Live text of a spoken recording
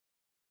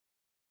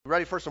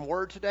Ready for some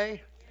word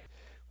today?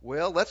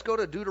 Well, let's go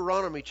to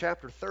Deuteronomy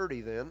chapter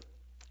 30 then.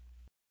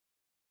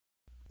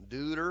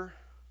 Deuteronomy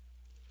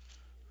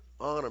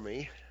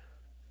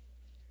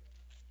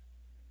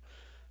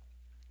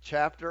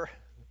chapter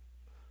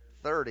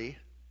 30.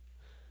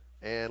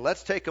 And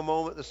let's take a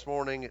moment this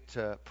morning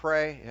to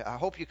pray. I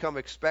hope you come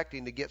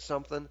expecting to get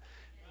something.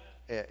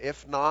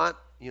 If not,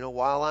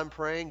 while I'm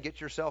praying, get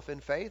yourself in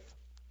faith.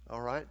 All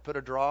right? Put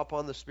a draw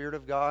upon the Spirit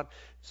of God.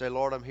 Say,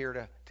 Lord, I'm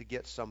here to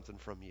get something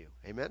from you.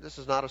 Amen? This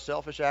is not a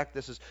selfish act.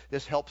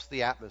 This helps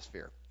the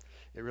atmosphere.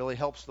 It really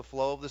helps the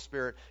flow of the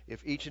Spirit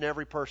if each and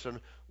every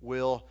person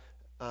will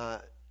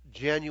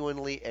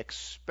genuinely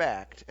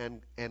expect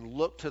and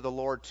look to the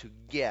Lord to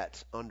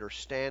get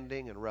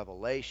understanding and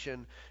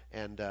revelation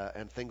and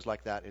things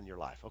like that in your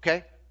life.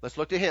 Okay? Let's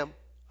look to Him.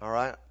 All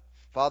right?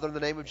 Father, in the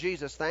name of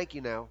Jesus, thank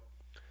you now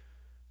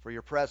for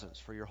your presence,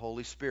 for your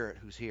Holy Spirit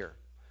who's here.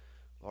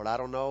 Lord, I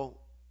don't know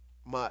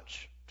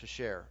much to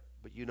share,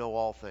 but you know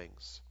all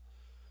things.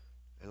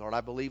 And Lord, I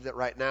believe that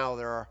right now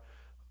there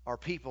are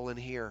people in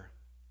here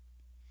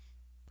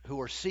who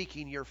are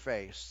seeking your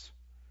face.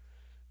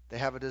 They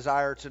have a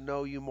desire to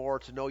know you more,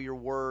 to know your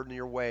word and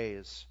your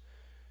ways.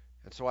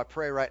 And so I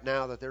pray right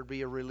now that there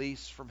be a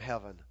release from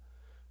heaven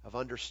of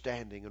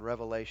understanding and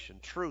revelation,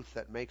 truth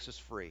that makes us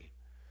free.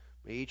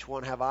 May each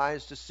one have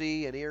eyes to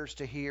see and ears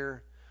to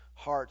hear,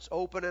 hearts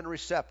open and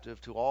receptive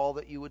to all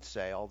that you would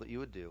say, all that you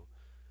would do.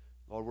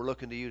 Lord, we're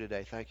looking to you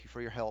today. Thank you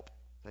for your help.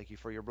 Thank you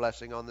for your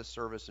blessing on this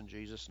service in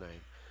Jesus'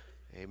 name.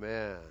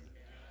 Amen.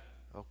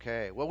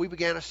 Okay. Well, we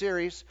began a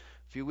series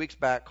a few weeks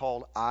back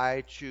called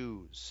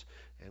iChoose.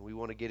 And we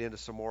want to get into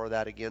some more of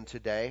that again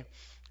today.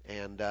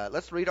 And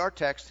let's read our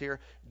text here.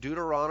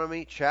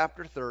 Deuteronomy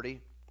chapter 30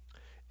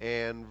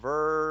 and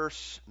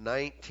verse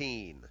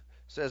 19. It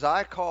says,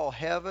 I call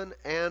heaven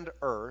and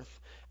earth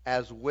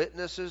as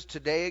witnesses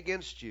today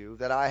against you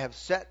that I have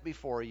set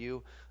before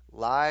you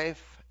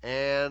life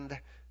and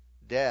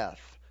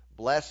death,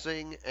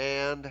 blessing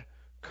and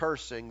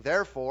cursing.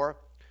 Therefore,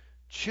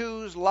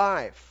 choose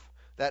life,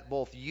 that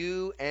both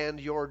you and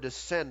your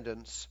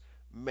descendants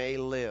may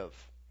live.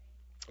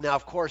 Now,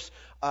 of course,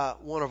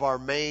 one of our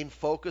main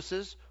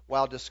focuses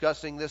while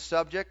discussing this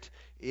subject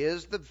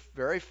is the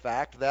very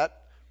fact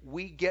that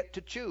we get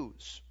to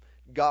choose.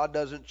 God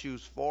doesn't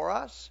choose for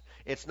us.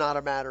 It's not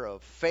a matter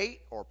of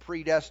fate or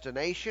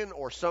predestination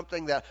or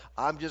something that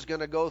I'm just going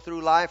to go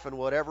through life and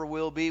whatever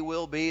will be,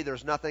 will be.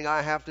 There's nothing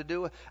I have to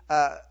do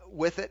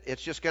with it.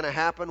 It's just going to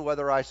happen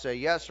whether I say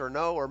yes or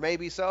no or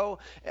maybe so.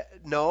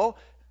 No,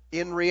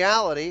 in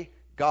reality,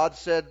 God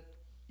said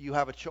you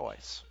have a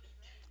choice.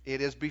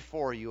 It is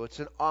before you. It's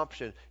an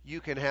option.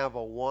 You can have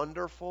a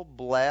wonderful,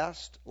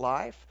 blessed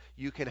life.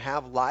 You can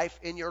have life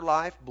in your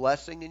life,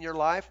 blessing in your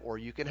life, or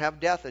you can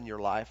have death in your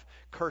life,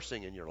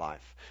 cursing in your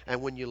life.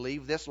 And when you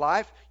leave this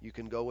life, you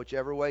can go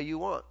whichever way you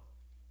want.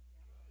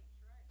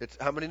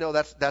 How many know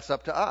that's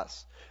up to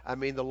us? I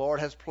mean, the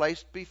Lord has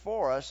placed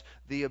before us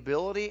the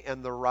ability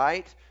and the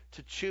right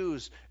to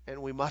choose,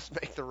 and we must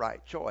make the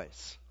right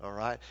choice. All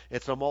right?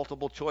 It's a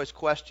multiple choice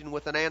question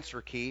with an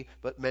answer key,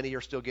 but many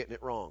are still getting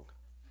it wrong.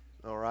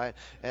 All right?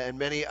 And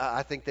many,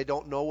 I think they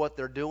don't know what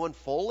they're doing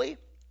fully.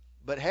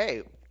 But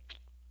hey,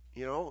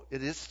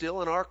 it is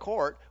still in our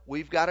court.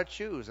 We've got to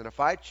choose. And if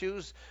I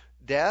choose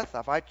death,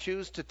 if I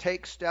choose to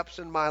take steps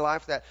in my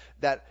life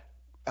that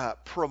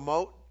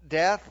promote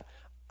death,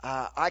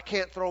 I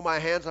can't throw my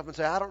hands up and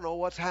say, I don't know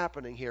what's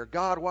happening here.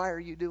 God, why are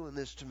you doing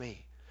this to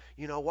me?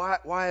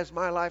 Why is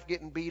my life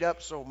getting beat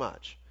up so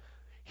much?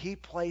 He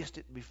placed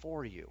it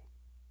before you.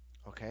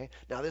 Okay?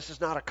 Now, this is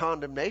not a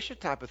condemnation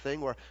type of thing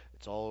where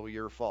it's all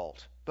your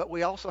fault. But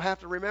we also have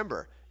to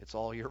remember, it's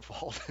all your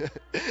fault.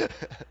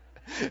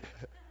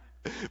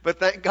 But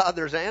thank God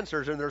there's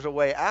answers and there's a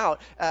way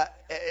out.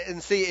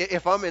 And see,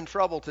 if I'm in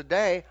trouble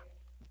today,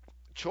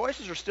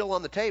 choices are still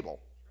on the table.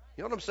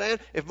 You know what I'm saying?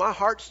 If my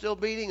heart's still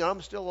beating and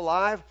I'm still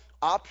alive,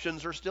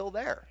 options are still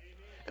there.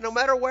 And no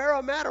matter where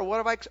I'm at or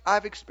what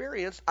I've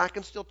experienced, I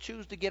can still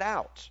choose to get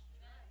out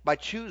by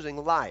choosing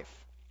life.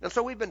 And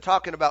so we've been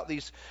talking about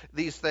these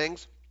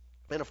things.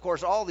 And, of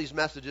course, all these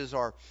messages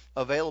are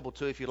available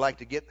to you if you'd like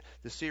to get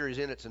the series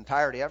in its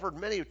entirety. I've heard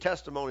many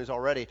testimonies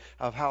already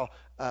of how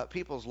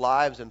people's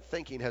lives and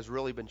thinking has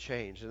really been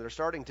changed. And they're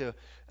starting to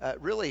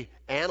really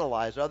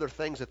analyze other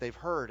things that they've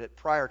heard at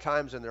prior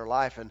times in their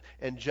life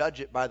and judge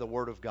it by the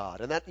Word of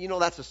God. And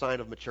that's a sign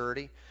of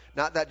maturity.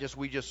 Not that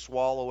we just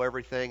swallow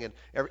everything and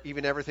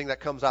even everything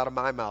that comes out of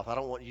my mouth. I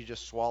don't want you to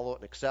just swallow it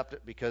and accept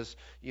it because,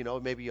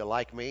 maybe you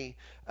like me.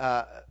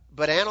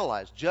 But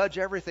analyze, judge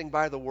everything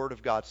by the Word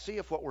of God. See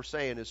if what we're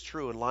saying is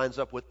true and lines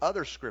up with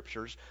other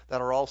scriptures that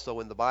are also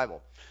in the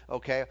Bible.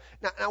 Okay?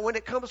 Now when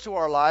it comes to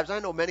our lives, I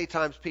know many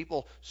times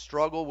people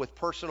struggle with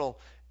personal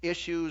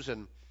issues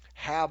and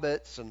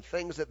habits and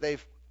things that they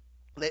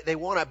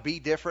want to be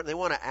different. They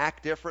want to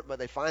act different, but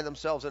they find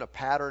themselves in a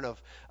pattern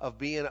of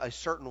being a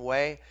certain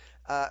way.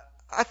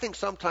 I think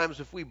sometimes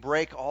if we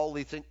break all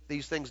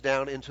these things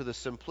down into the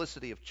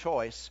simplicity of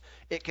choice,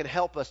 it can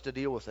help us to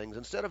deal with things.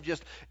 Instead of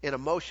just an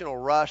emotional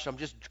rush, I'm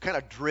just kind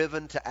of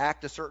driven to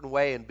act a certain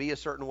way and be a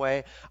certain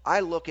way.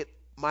 I look at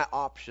my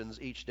options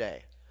each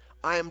day.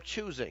 I am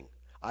choosing.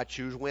 I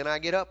choose when I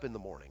get up in the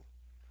morning.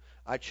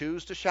 I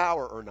choose to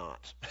shower or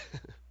not.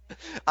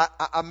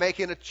 I'm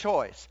making a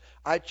choice.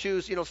 I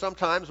choose,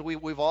 sometimes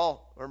we've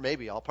all, or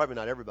maybe all, probably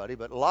not everybody,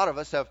 but a lot of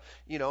us have,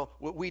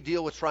 we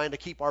deal with trying to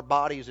keep our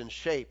bodies in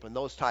shape and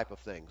those type of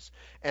things.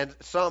 And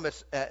some,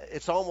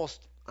 it's almost,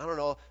 I don't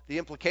know, the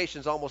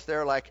implication's almost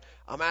there like,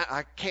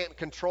 I can't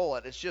control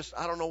it. It's just,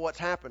 I don't know what's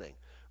happening.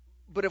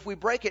 But if we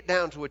break it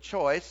down to a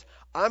choice,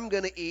 I'm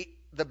going to eat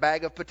the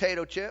bag of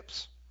potato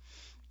chips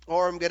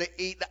or I'm going to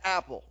eat the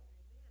apple.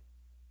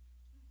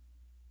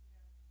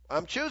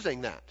 I'm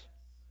choosing that.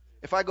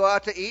 If I go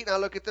out to eat and I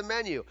look at the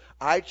menu,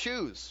 I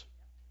choose.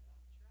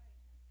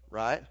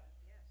 Right?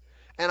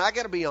 And I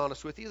got to be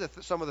honest with you,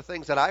 that some of the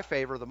things that I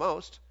favor the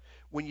most,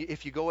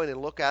 if you go in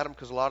and look at them,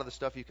 because a lot of the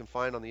stuff you can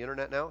find on the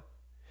internet now,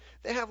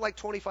 they have like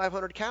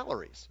 2,500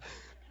 calories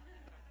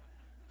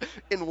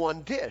in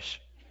one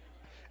dish.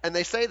 And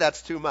they say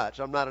that's too much.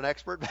 I'm not an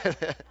expert,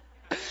 but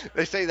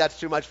they say that's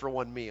too much for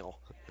one meal.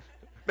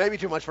 Maybe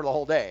too much for the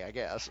whole day, I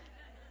guess.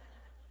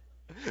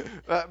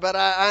 But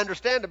I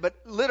understand it. But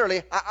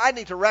literally, I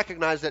need to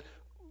recognize that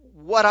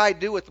what I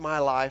do with my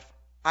life,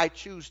 I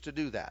choose to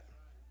do that.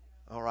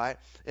 All right?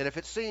 And if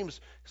it seems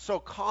so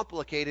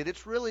complicated,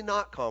 it's really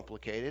not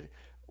complicated.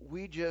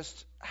 We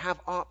just have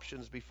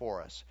options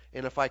before us.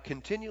 And if I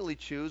continually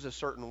choose a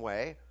certain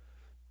way,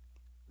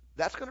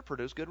 that's going to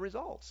produce good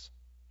results.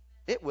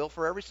 It will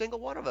for every single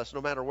one of us,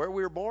 no matter where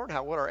we were born,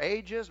 what our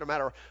age is, no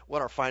matter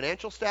what our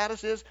financial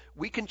status is.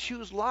 We can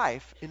choose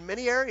life in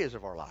many areas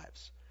of our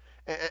lives.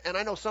 And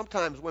I know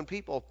sometimes when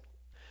people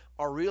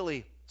are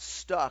really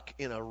stuck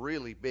in a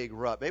really big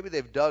rut, maybe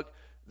they've dug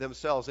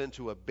themselves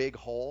into a big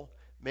hole.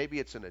 Maybe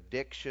it's an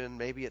addiction.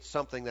 Maybe it's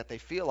something that they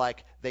feel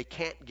like they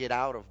can't get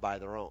out of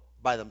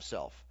by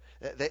themselves.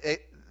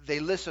 They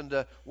listen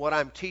to what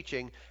I'm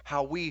teaching,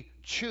 how we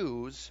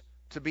choose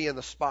to be in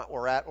the spot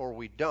we're at or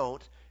we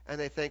don't, and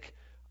they think,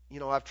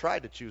 I've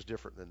tried to choose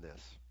different than this.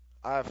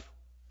 I've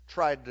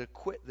tried to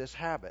quit this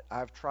habit.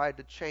 I've tried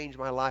to change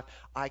my life.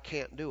 I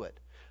can't do it.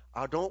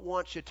 I don't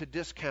want you to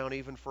discount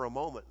even for a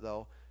moment,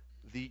 though,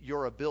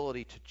 your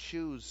ability to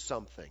choose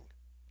something,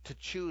 to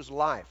choose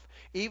life.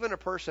 Even a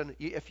person,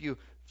 if you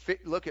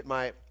look at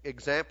my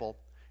example,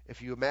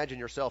 if you imagine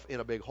yourself in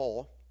a big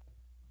hole,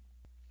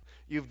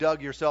 you've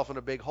dug yourself in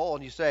a big hole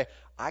and you say,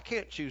 I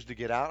can't choose to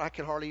get out. I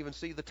can hardly even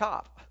see the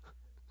top.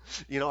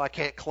 I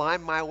can't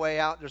climb my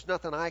way out. There's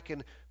nothing I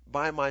can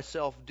by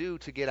myself do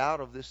to get out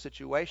of this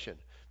situation.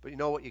 But you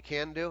know what you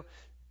can do?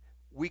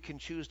 We can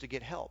choose to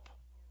get help.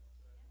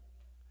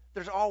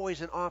 There's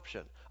always an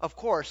option. Of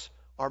course,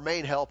 our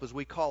main help is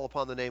we call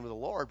upon the name of the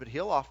Lord, but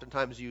He'll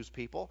oftentimes use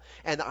people.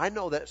 And I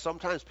know that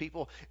sometimes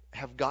people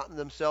have gotten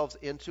themselves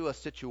into a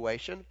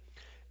situation,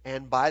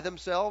 and by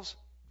themselves,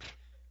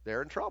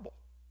 they're in trouble.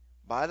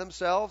 By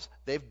themselves,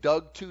 they've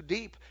dug too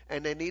deep,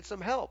 and they need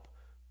some help.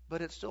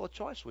 But it's still a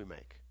choice we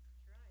make.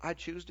 I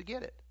choose to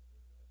get it.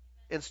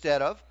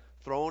 Instead of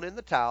throwing in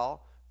the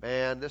towel,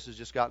 man, this has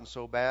just gotten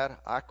so bad,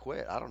 I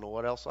quit. I don't know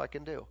what else I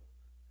can do.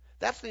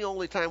 That's the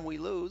only time we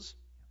lose,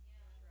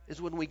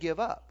 is when we give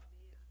up.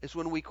 It's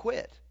when we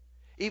quit.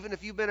 Even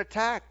if you've been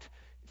attacked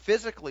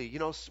physically,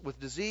 with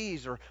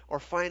disease or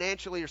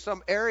financially or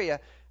some area,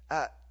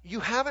 you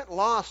haven't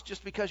lost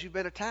just because you've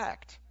been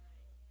attacked.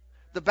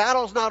 The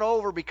battle's not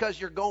over because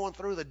you're going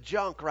through the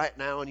junk right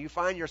now and you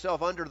find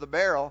yourself under the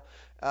barrel.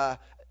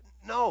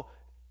 No,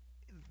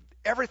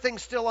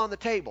 everything's still on the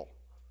table.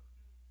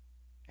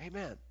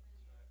 Amen.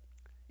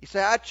 You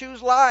say, I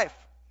choose life.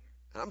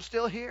 I'm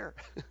still here.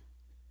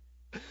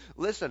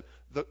 Listen,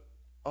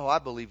 I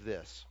believe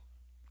this.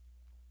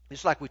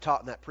 Just like we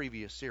taught in that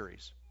previous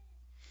series.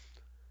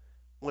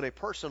 When a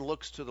person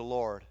looks to the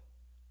Lord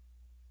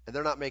and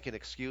they're not making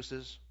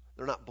excuses,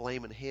 they're not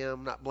blaming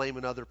Him, not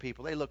blaming other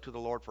people, they look to the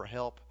Lord for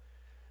help,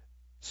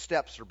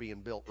 steps are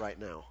being built right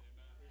now.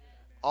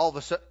 All of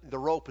a sudden, the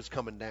rope is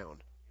coming down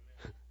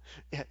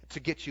to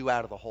get you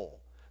out of the hole.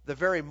 The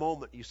very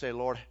moment you say,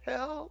 Lord,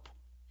 help,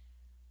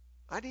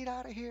 I need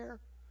out of here.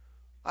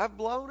 I've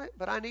blown it,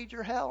 but I need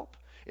your help.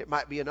 It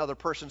might be another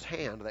person's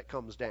hand that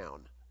comes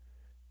down.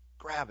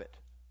 Grab it.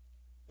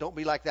 Don't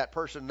be like that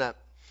person that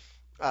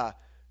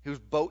whose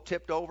boat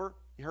tipped over.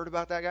 You heard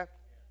about that guy?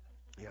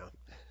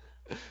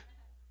 Yeah.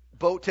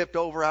 Boat tipped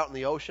over out in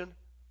the ocean.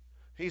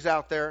 He's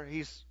out there.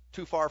 He's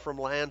too far from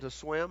land to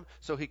swim.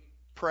 So he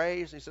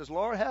prays and he says,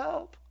 Lord,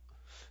 help.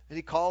 And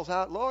he calls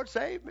out, Lord,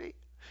 save me.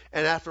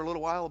 And after a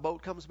little while, a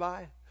boat comes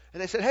by.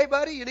 And they said, hey,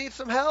 buddy, you need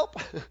some help?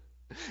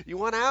 You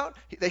want out?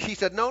 He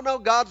said, no,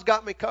 God's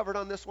got me covered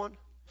on this one.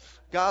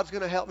 God's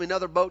going to help me.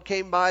 Another boat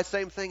came by,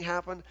 same thing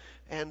happened.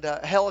 And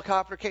a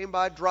helicopter came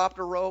by, dropped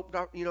a rope,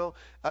 a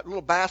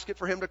little basket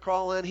for him to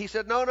crawl in. He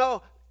said,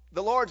 no,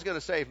 the Lord's going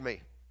to save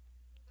me.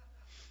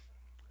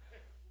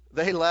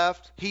 They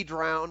left. He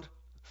drowned.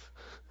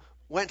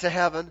 went to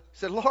heaven,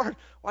 said, Lord,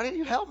 why didn't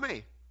you help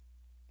me?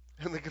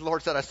 And the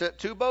Lord said, I sent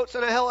 2 boats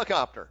and a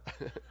helicopter.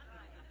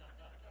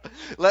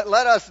 Let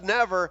us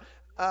never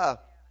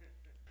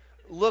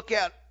look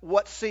at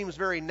what seems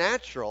very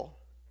natural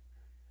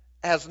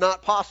as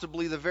not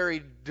possibly the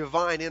very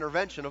divine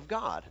intervention of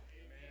God.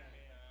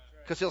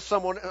 Because he'll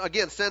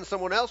send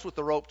someone else with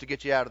the rope to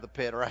get you out of the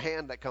pit, or a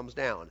hand that comes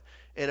down.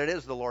 And it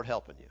is the Lord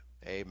helping you.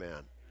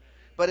 Amen.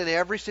 But in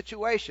every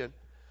situation,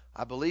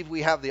 I believe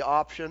we have the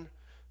option,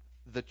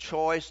 the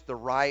choice, the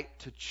right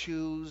to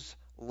choose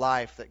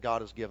life that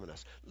God has given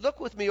us. Look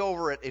with me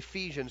over at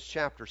Ephesians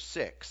chapter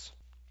 6.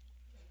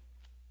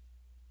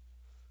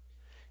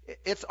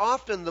 It's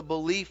often the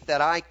belief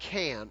that I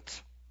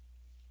can't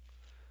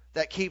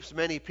that keeps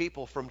many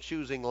people from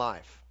choosing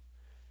life.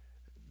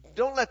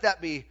 Don't let that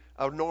be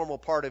a normal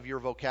part of your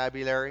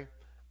vocabulary.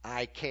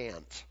 I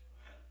can't.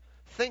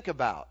 Think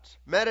about,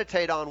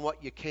 meditate on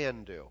what you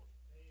can do.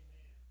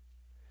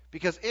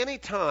 Because any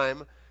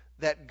time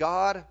that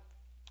God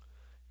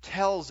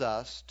tells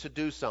us to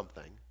do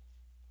something,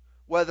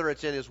 whether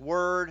it's in His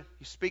Word,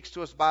 He speaks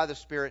to us by the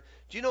Spirit,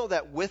 do you know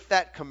that with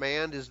that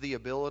command is the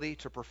ability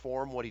to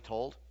perform what He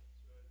told?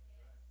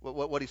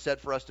 What He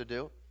said for us to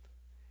do?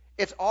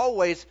 It's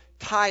always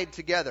tied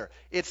together.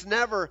 It's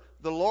never,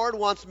 the Lord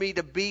wants me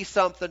to be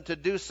something, to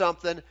do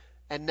something,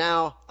 and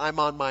now I'm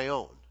on my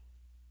own.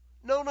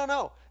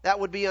 No. That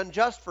would be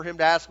unjust for Him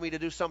to ask me to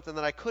do something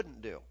that I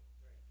couldn't do.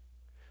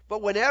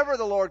 But whenever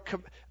the Lord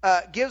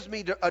gives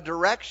me a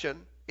direction,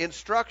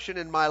 instruction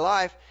in my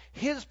life,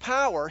 His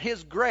power,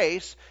 His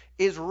grace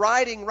is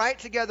riding right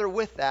together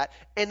with that,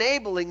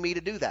 enabling me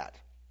to do that.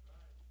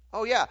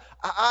 Oh yeah,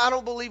 I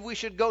don't believe we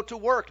should go to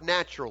work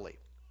naturally.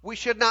 We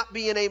should not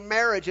be in a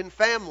marriage and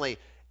family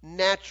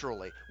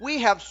naturally. We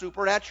have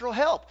supernatural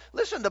help.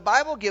 Listen, the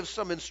Bible gives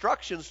some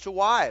instructions to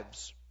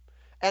wives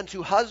and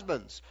to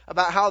husbands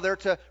about how they're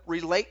to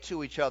relate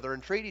to each other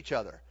and treat each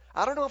other.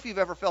 I don't know if you've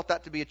ever felt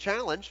that to be a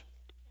challenge.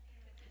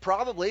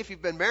 Probably, if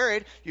you've been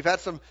married, you've had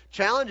some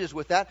challenges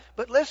with that.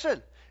 But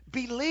listen,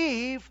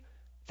 believe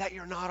that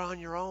you're not on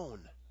your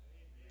own.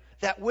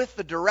 That with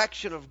the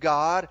direction of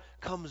God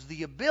comes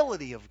the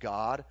ability of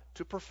God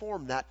to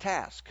perform that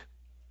task.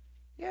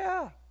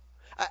 Yeah.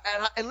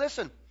 And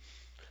listen,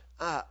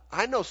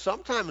 I know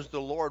sometimes the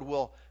Lord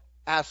will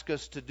ask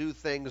us to do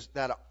things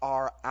that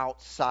are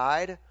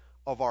outside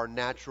of our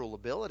natural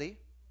ability.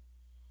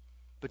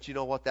 But you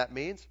know what that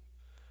means?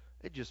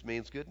 It just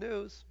means good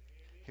news.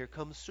 Here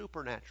comes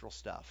supernatural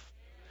stuff.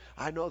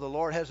 I know the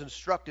Lord has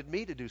instructed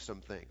me to do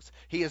some things.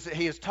 He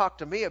has talked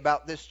to me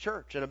about this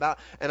church and about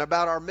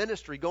our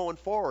ministry going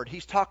forward.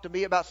 He's talked to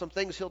me about some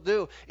things He'll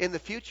do in the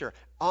future.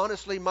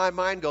 Honestly, my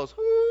mind goes,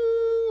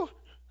 whoo!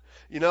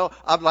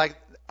 I'm like,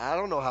 I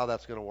don't know how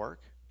that's going to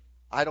work.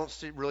 I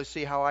don't really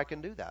see how I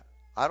can do that.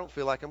 I don't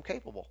feel like I'm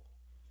capable.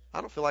 I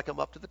don't feel like I'm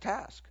up to the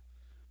task.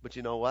 But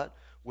you know what?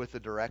 With the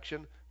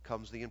direction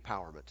comes the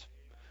empowerment.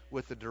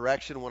 With the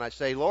direction, when I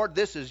say, Lord,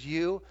 this is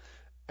you,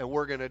 and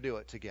we're going to do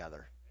it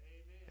together.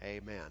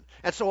 Amen.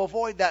 And so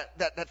avoid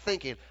that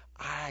thinking,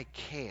 I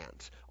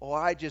can't. Oh,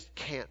 I just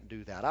can't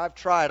do that. I've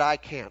tried, I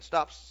can't.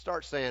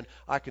 Start saying,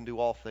 I can do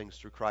all things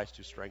through Christ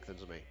who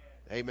strengthens me.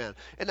 Amen.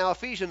 And now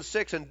Ephesians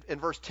 6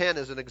 and verse 10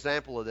 is an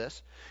example of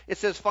this. It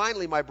says,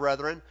 finally, my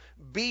brethren,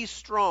 be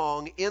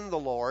strong in the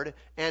Lord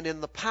and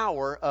in the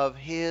power of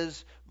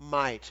His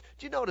might.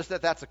 Do you notice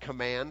that that's a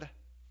command?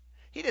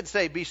 He didn't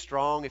say be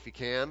strong if you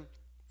can.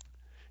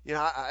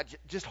 I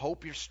just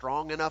hope you're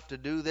strong enough to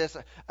do this.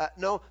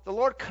 No, the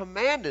Lord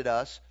commanded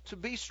us to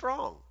be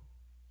strong.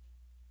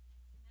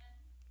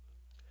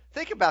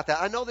 Think about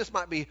that. I know this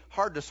might be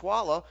hard to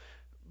swallow,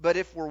 but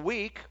if we're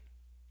weak,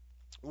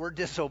 we're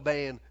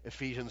disobeying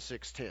Ephesians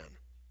 6:10.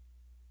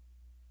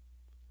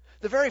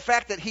 The very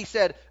fact that He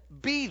said,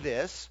 be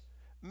this,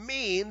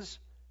 means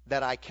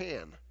that I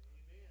can.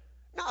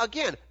 Now,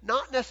 again,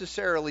 not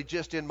necessarily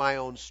just in my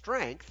own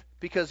strength,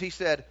 because He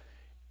said,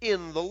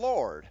 in the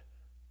Lord.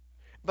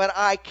 But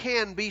I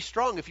can be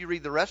strong. If you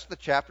read the rest of the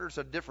chapter, it's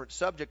a different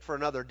subject for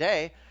another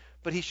day.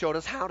 But He showed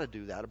us how to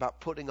do that,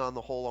 about putting on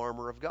the whole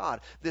armor of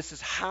God. This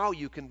is how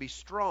you can be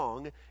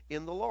strong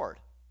in the Lord.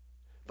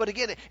 But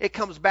again, it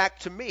comes back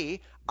to me.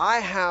 I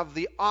have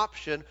the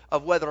option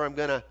of whether I'm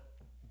going to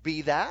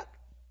be that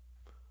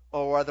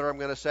or whether I'm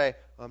going to say,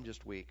 I'm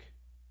just weak.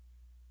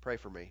 Pray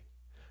for me.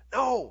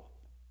 No.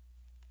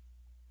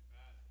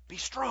 Be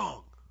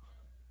strong.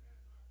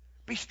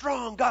 Be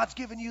strong. God's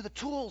given you the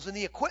tools and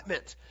the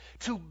equipment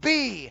to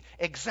be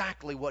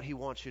exactly what He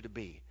wants you to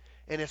be.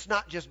 And it's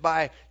not just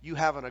by you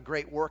having a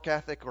great work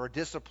ethic or a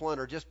discipline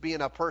or just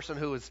being a person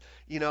who is,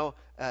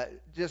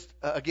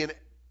 again,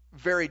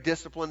 very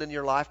disciplined in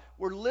your life.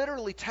 We're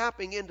literally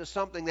tapping into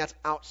something that's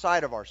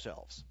outside of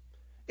ourselves.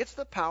 It's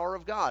the power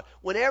of God.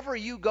 Whenever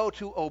you go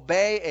to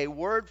obey a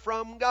word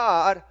from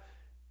God,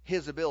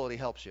 His ability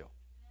helps you.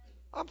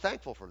 I'm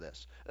thankful for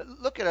this.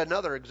 Look at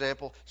another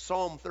example,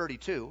 Psalm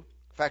 32.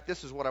 In fact,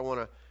 this is what I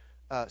want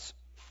to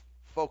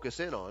focus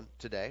in on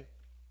today.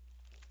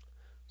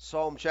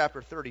 Psalm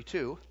chapter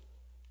 32.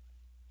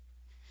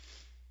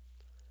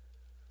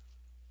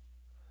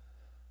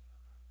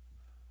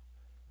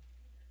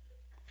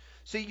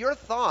 See, your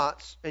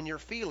thoughts and your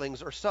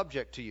feelings are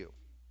subject to you.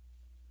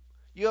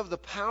 You have the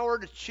power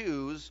to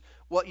choose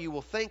what you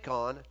will think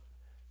on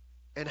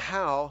and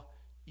how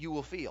you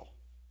will feel.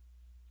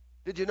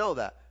 Did you know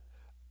that?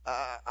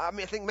 I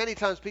think many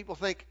times people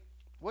think,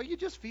 well, you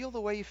just feel the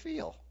way you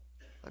feel.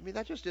 I mean,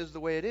 that just is the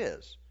way it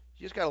is.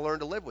 You just got to learn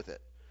to live with it.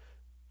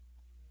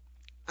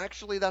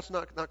 Actually, that's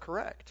not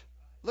correct.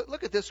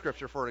 Look at this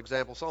scripture for an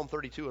example. Psalm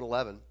 32 and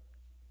 11.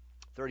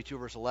 32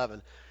 verse 11.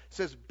 It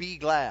says, be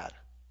glad.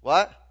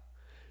 What?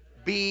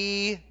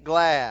 Be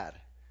glad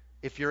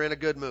if you're in a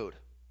good mood.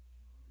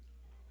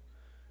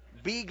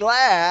 Be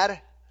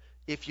glad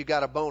if you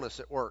got a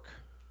bonus at work.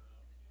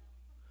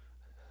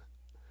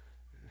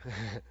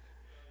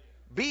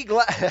 Be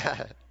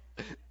glad.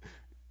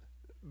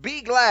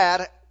 Be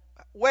glad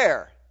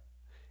where?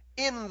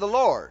 In the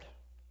Lord.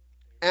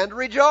 And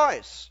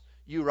rejoice,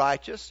 you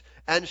righteous,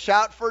 and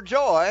shout for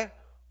joy,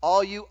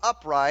 all you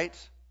upright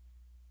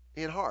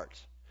in heart.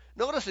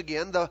 Notice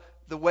again,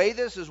 the way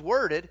this is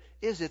worded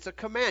is it's a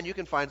command. You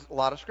can find a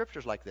lot of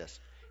scriptures like this.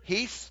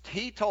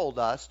 He told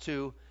us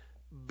to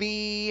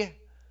be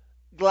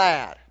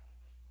glad.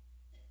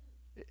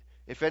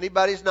 If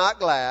anybody's not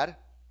glad,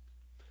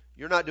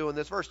 you're not doing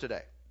this verse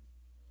today.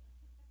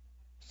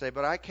 Say,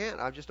 but I can't.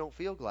 I just don't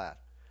feel glad.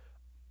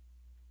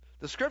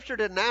 The scripture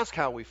didn't ask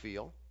how we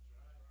feel.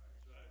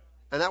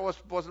 And that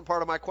wasn't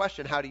part of my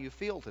question. How do you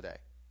feel today?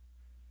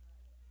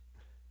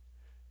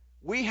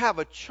 We have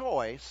a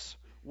choice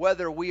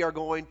whether we are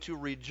going to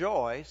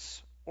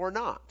rejoice or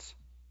not.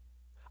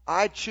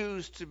 I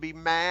choose to be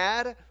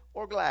mad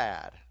or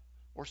glad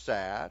or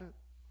sad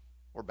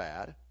or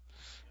bad.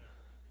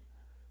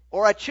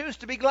 Or I choose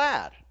to be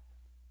glad.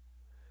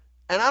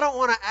 And I don't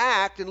want to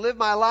act and live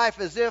my life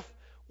as if,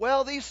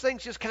 well, these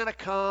things just kind of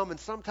come, and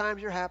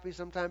sometimes you're happy,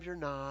 sometimes you're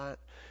not.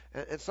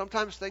 And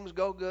sometimes things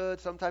go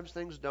good, sometimes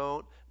things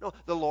don't. No,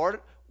 the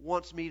Lord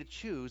wants me to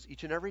choose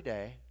each and every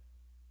day.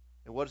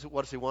 And what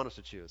does He want us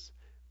to choose?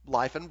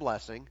 Life and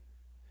blessing.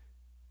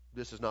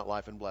 This is not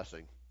life and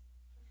blessing.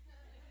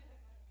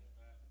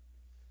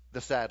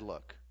 The sad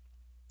look.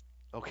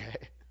 Okay.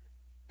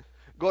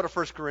 Go to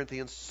 1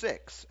 Corinthians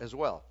 6 as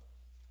well.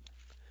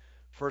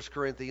 1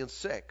 Corinthians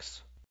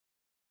 6.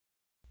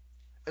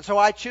 And so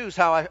I choose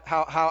how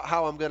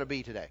I'm going to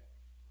be today.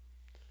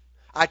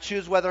 I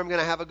choose whether I'm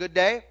going to have a good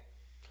day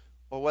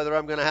or whether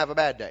I'm going to have a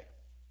bad day.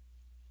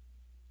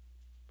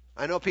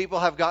 I know people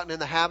have gotten in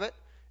the habit.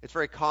 It's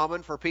very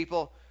common for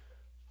people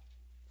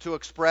to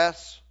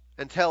express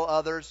and tell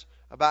others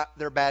about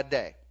their bad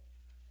day.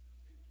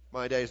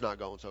 My day's not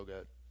going so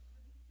good.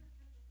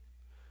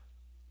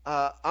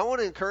 I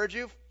want to encourage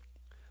you,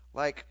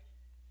 like,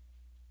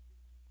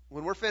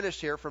 when we're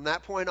finished here, from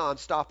that point on,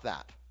 stop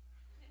that.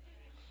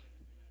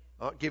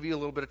 I'll give you a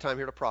little bit of time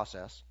here to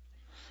process.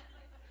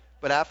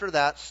 But after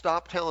that,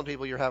 stop telling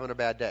people you're having a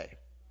bad day.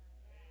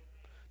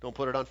 Don't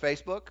put it on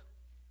Facebook.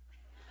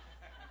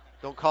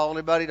 Don't call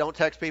anybody. Don't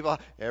text people.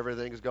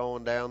 Everything's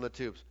going down the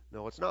tubes.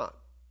 No, it's not.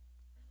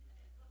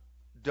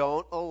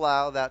 Don't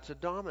allow that to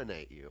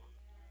dominate you.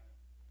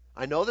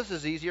 I know this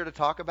is easier to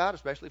talk about,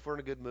 especially if we're in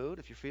a good mood.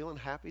 If you're feeling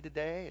happy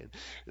today, and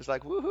it's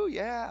like, woohoo,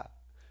 yeah.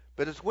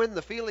 But it's when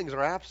the feelings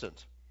are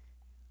absent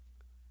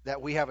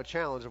that we have a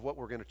challenge of what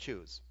we're going to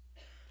choose.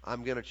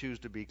 I'm going to choose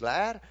to be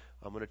glad.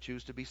 I'm going to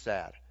choose to be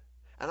sad.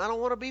 And I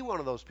don't want to be one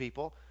of those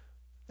people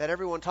that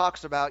everyone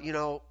talks about,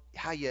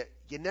 how you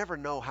never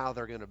know how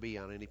they're going to be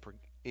on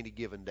any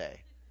given day.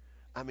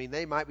 I mean,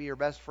 they might be your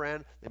best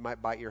friend. They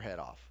might bite your head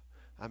off.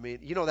 I mean,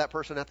 you know that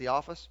person at the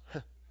office?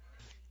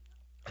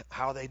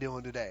 How are they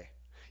doing today?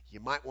 You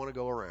might want to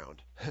go around.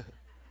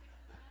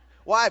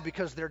 Why?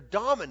 Because they're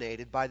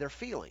dominated by their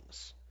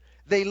feelings.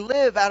 They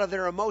live out of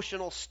their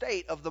emotional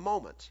state of the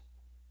moment.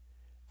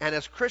 And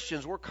as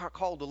Christians, we're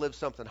called to live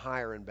something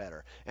higher and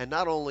better. And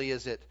not only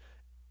is it,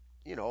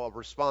 a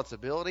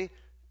responsibility,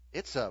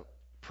 it's a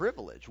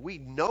privilege. We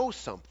know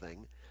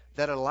something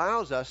that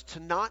allows us to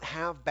not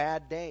have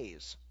bad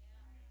days.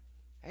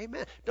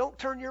 Amen. Don't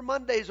turn your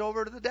Mondays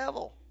over to the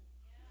devil.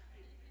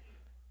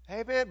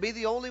 Amen. Be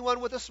the only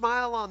one with a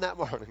smile on that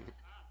morning.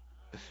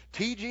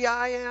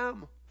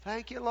 TGIM.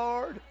 Thank you,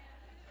 Lord.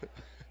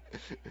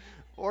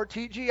 Or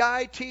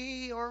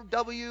TGIT or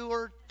W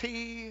or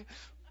T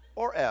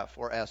or F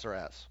or S or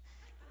S.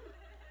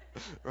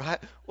 Right?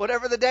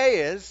 Whatever the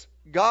day is,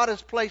 God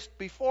has placed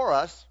before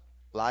us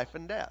life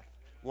and death.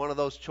 One of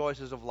those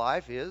choices of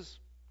life is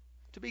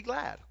to be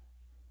glad.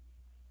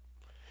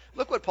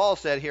 Look what Paul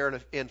said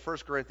here in 1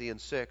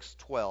 Corinthians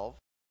 6:12.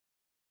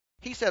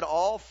 He said,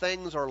 all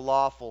things are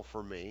lawful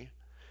for me,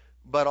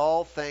 but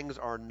all things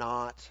are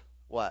not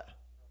what?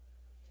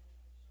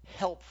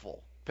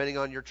 Helpful, depending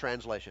on your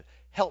translation.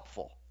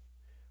 Helpful.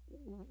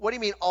 What do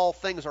you mean all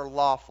things are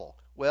lawful?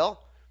 Well,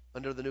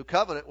 under the new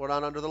covenant, we're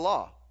not under the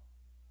law.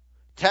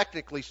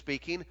 Technically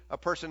speaking, a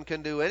person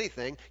can do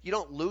anything. You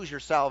don't lose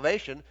your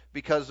salvation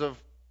because of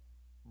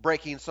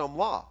breaking some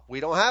law.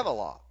 We don't have a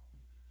law.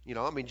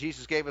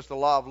 Jesus gave us the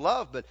law of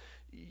love, but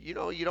you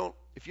don't,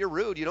 if you're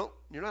rude, you're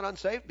not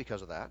unsaved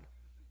because of that.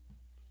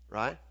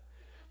 Right?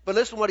 But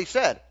listen to what he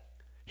said.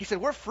 He said,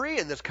 we're free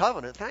in this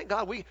covenant. Thank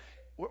God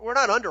we're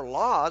not under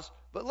laws.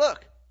 But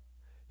look,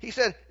 he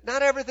said,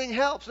 not everything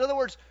helps. In other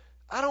words,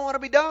 I don't want to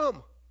be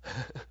dumb.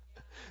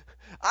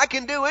 I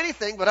can do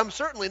anything, but I'm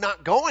certainly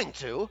not going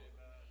to,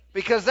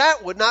 because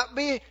that would not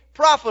be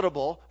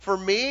profitable for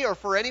me or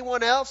for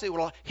anyone else. It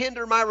will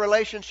hinder my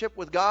relationship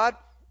with God.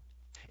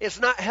 It's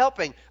not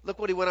helping. Look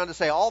what he went on to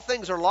say. All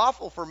things are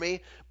lawful for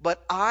me,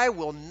 but I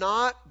will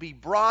not be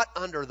brought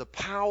under the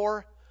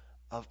power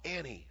of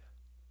any.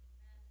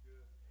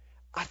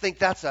 I think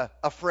that's a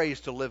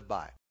phrase to live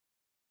by.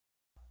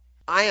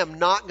 I am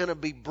not going to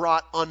be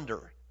brought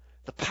under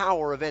the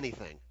power of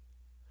anything.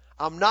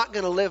 I'm not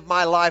going to live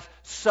my life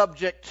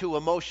subject to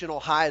emotional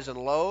highs and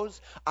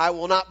lows. I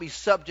will not be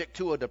subject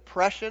to a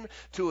depression,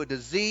 to a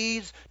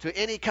disease, to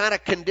any kind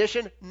of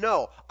condition.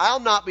 No,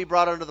 I'll not be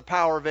brought under the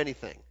power of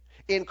anything.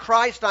 In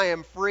Christ I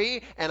am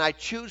free, and I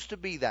choose to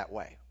be that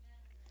way.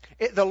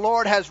 The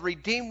Lord has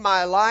redeemed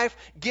my life,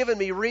 given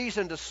me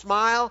reason to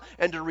smile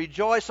and to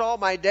rejoice all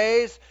my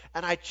days,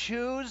 and I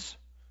choose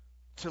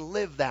to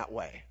live that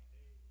way.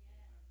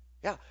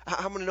 Yeah,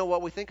 how many know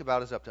what we think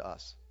about is up to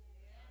us?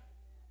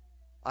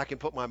 I can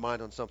put my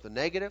mind on something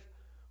negative,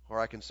 or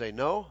I can say,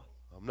 no,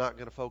 I'm not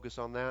going to focus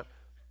on that.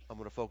 I'm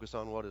going to focus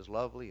on what is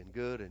lovely and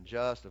good and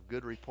just, of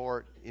good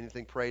report,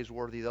 anything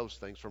praiseworthy, those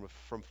things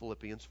from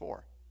Philippians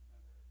 4.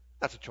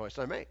 That's a choice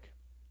I make.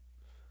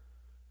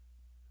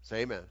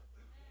 Say amen.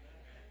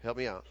 Help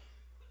me out.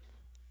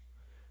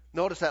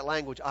 Notice that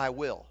language, I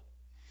will.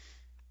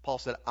 Paul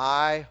said,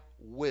 I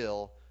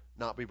will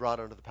not be brought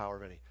under the power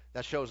of any.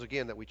 That shows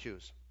again that we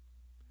choose.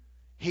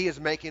 He is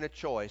making a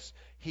choice.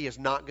 He is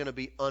not going to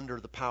be under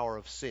the power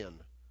of sin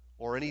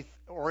or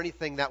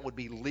anything that would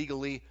be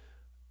legally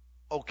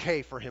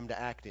okay for him to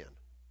act in.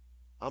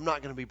 I'm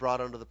not going to be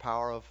brought under the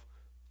power of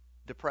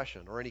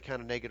depression or any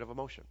kind of negative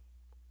emotion.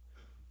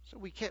 So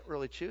we can't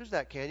really choose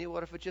that, can you?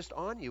 What if it's just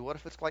on you? What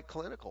if it's like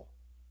clinical?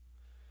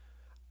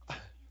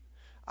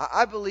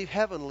 I believe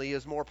heavenly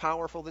is more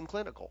powerful than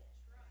clinical.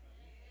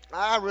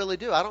 I really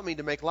do. I don't mean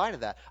to make light of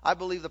that. I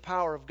believe the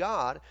power of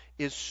God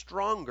is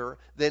stronger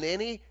than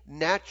any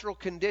natural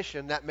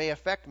condition that may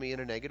affect me in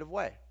a negative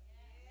way.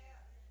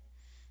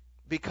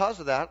 Because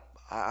of that,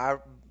 I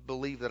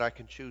believe that I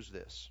can choose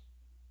this.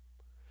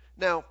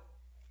 Now,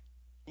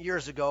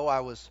 years ago,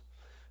 I was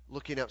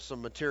looking at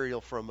some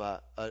material from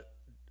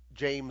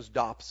James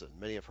Dobson.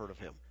 Many have heard of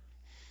him.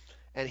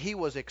 And he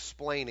was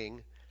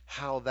explaining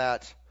how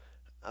that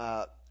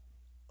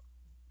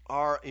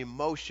our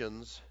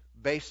emotions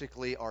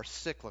basically are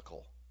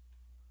cyclical.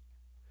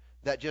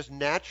 That just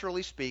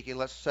naturally speaking,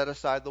 let's set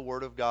aside the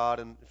Word of God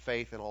and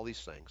faith and all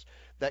these things,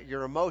 that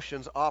your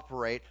emotions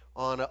operate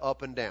on a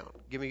up and down.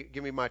 Give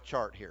me my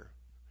chart here.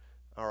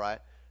 All right.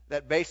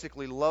 That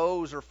basically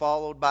lows are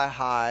followed by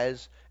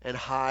highs and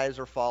highs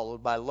are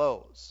followed by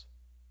lows.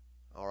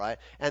 All right.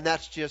 And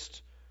that's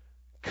just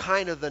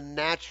kind of the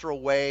natural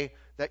way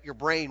that your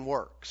brain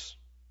works.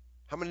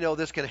 How many know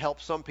this can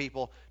help some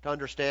people to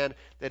understand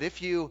that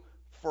if you,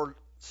 for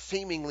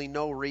seemingly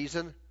no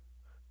reason,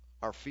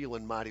 are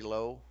feeling mighty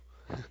low,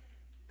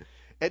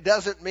 it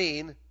doesn't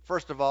mean,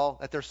 first of all,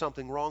 that there's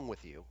something wrong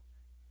with you.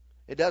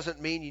 It doesn't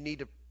mean you need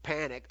to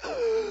panic.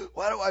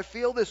 Why do I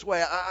feel this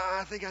way?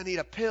 I think I need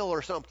a pill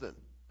or something.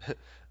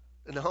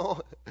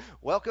 No.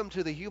 Welcome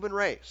to the human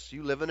race.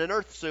 You live in an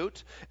earth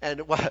suit,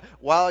 and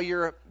while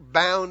you're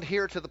bound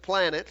here to the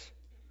planet,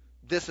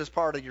 this is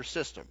part of your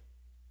system.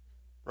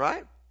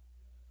 Right?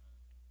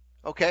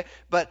 Okay,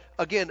 but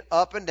again,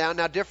 up and down.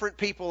 Now, different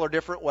people are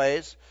different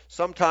ways.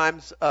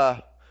 Sometimes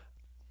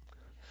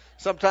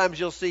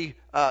you'll see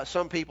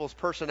some people's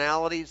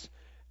personalities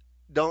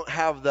don't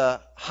have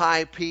the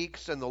high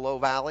peaks and the low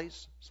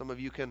valleys. Some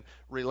of you can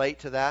relate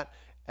to that,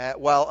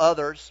 while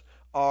others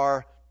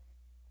are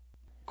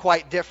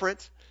quite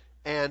different,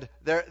 and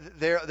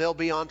they'll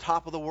be on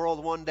top of the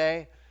world one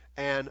day,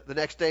 and the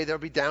next day they'll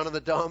be down in the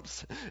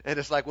dumps, and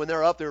it's like when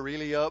they're up, they're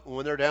really up, and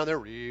when they're down, they're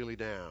really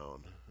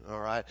down. All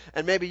right,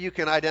 and maybe you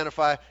can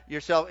identify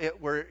yourself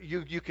where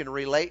you can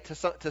relate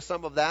to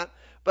some of that.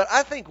 But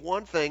I think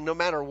one thing, no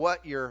matter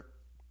what your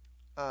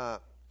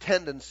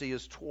tendency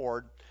is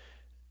toward,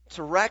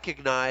 to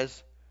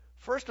recognize,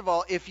 first of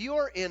all, if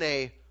you're in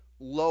a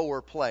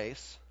lower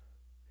place,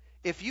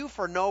 if you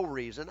for no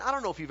reason, I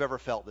don't know if you've ever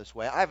felt this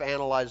way. I've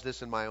analyzed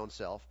this in my own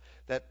self,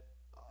 that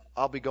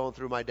I'll be going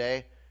through my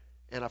day,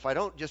 and if I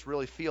don't just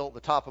really feel at the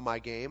top of my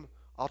game,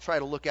 I'll try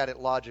to look at it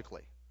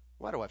logically.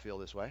 Why do I feel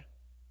this way?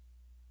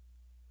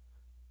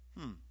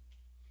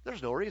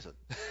 There's no reason.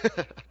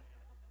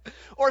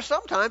 Or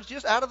sometimes,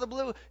 just out of the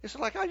blue, it's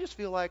like, I just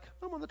feel like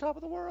I'm on the top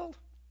of the world.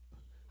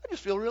 I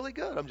just feel really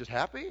good. I'm just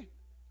happy.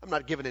 I'm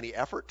not giving any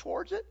effort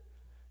towards it.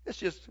 It's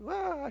just,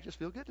 I just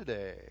feel good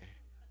today.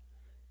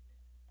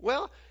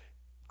 Well,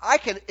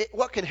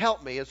 what can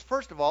help me is,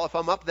 first of all, if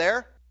I'm up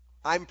there,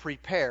 I'm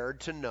prepared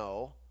to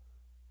know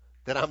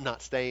that I'm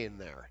not staying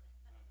there.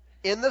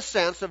 In the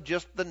sense of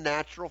just the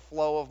natural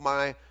flow of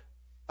my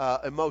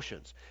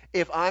emotions.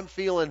 If I'm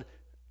feeling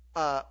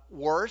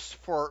worse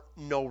for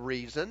no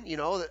reason,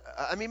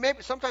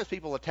 maybe sometimes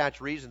people attach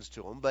reasons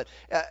to them, but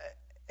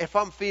if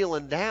I'm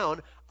feeling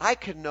down, I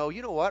can know,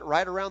 you know what,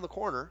 right around the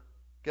corner,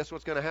 guess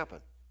what's going to happen?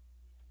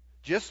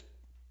 Just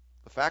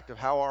the fact of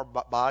how our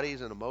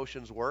bodies and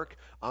emotions work,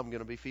 I'm going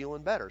to be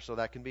feeling better. So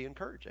that can be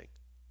encouraging,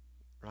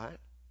 right?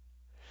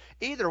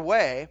 Either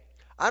way,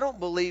 I don't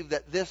believe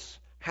that this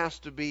has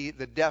to be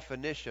the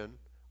definition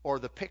or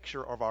the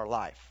picture of our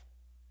life.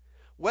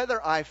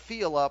 Whether I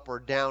feel up or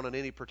down on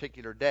any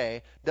particular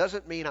day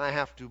doesn't mean I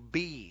have to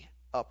be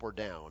up or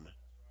down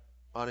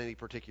on any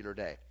particular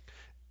day.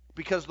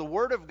 Because the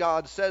Word of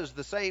God says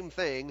the same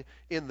thing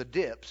in the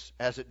dips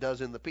as it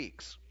does in the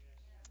peaks.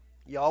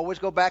 You always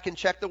go back and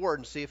check the Word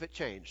and see if it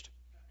changed.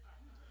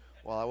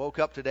 Well, I woke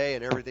up today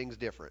and everything's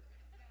different.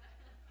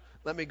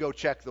 Let me go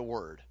check the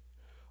Word.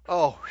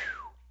 Oh, whew.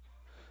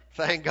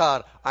 Thank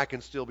God I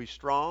can still be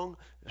strong.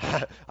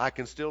 I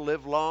can still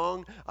live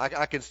long.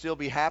 I can still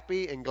be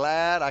happy and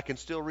glad. I can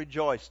still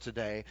rejoice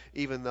today,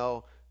 even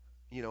though,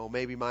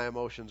 maybe my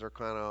emotions are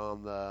kind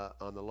of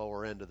on the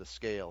lower end of the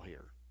scale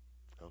here.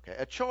 Okay,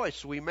 a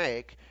choice we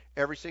make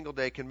every single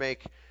day can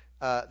make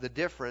the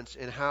difference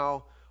in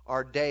how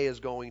our day is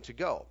going to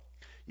go.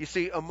 You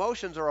see,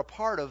 emotions are a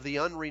part of the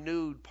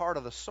unrenewed part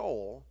of the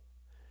soul,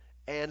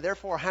 and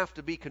therefore have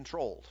to be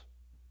controlled.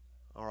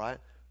 All right?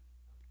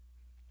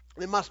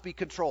 They must be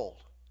controlled.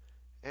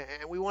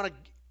 And we want to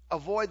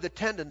avoid the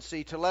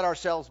tendency to let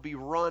ourselves be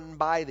run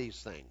by these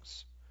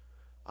things.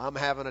 I'm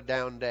having a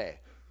down day.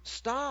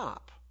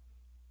 Stop.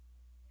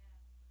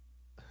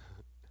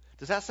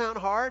 Does that sound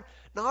hard?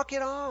 Knock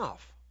it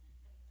off.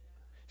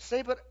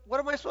 Say, but what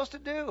am I supposed to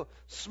do?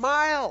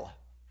 Smile.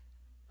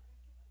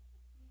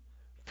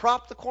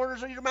 Prop the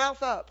corners of your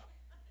mouth up.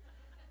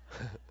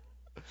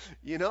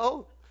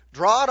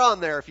 Draw it on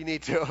there if you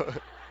need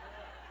to.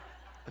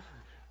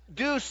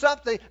 Do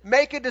something.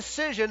 Make a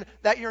decision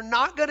that you're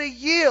not going to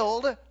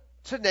yield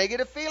to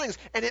negative feelings.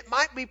 And it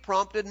might be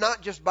prompted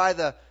not just by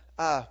the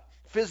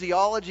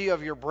physiology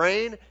of your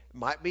brain. It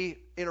might be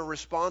in a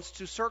response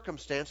to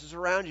circumstances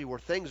around you where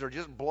things are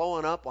just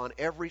blowing up on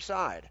every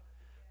side.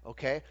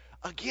 Okay?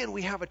 Again,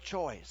 we have a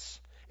choice.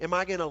 Am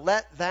I going to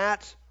let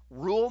that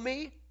rule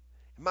me?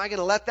 Am I going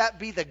to let that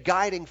be the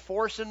guiding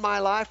force in my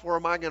life? Or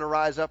am I going to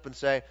rise up and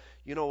say,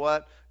 you know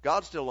what?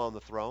 God's still on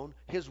the throne.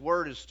 His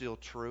word is still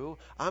true.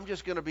 I'm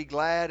just going to be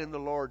glad in the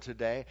Lord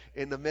today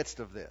in the midst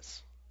of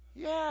this.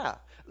 Yeah.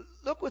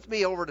 Look with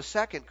me over to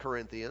 2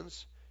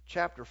 Corinthians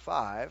chapter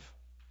 5.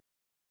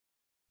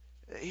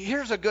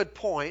 Here's a good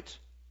point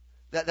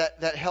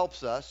that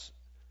helps us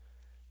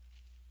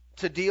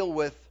to deal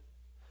with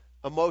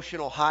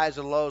emotional highs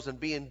and lows and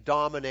being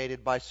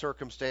dominated by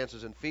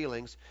circumstances and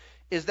feelings,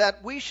 is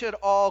that we should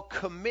all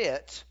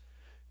commit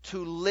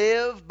to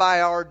live by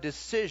our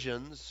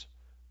decisions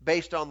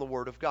based on the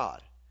Word of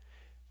God.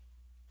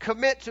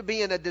 Commit to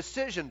being a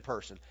decision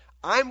person.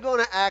 I'm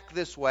going to act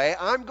this way.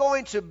 I'm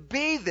going to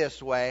be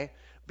this way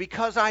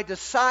because I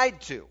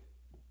decide to.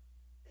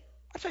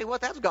 I tell you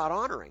what, that's God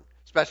honoring,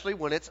 especially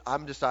when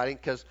I'm deciding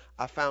because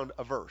I found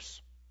a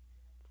verse.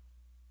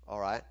 All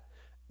right?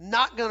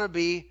 Not going to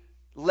be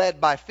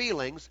led by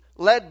feelings,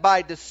 led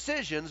by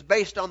decisions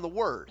based on the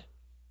Word.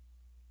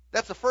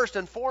 That's the first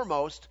and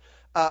foremost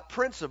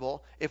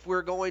principle if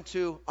we're going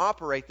to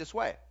operate this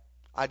way.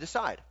 I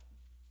decide.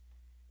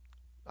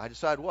 I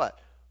decide what?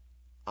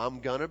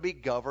 I'm going to be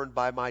governed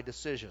by my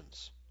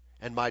decisions.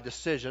 And my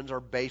decisions are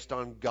based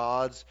on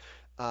God's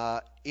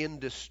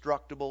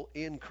indestructible,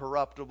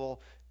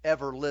 incorruptible,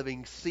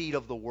 ever-living seed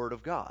of the Word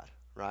of God.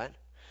 Right?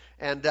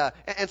 And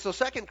so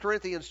 2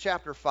 Corinthians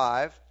chapter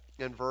 5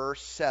 and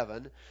verse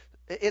 7,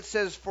 it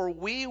says, "For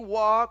we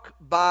walk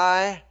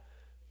by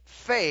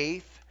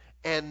faith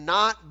and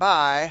not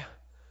by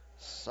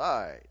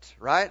sight."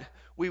 Right?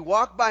 We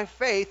walk by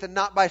faith and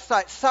not by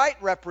sight.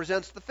 Sight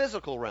represents the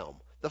physical realm,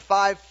 the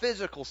 5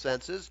 physical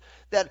senses,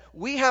 that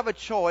we have a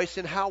choice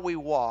in how we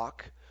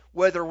walk,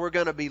 whether we're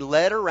going to be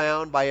led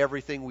around by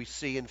everything we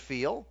see and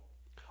feel,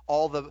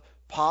 all the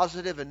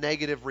positive and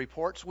negative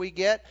reports we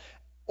get,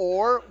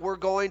 or we're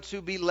going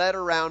to be led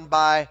around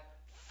by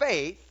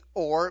faith,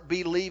 or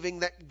believing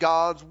that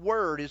God's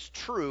Word is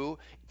true,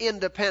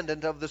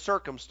 independent of the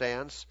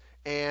circumstance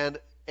and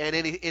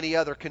any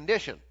other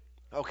condition.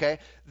 Okay?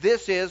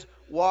 This is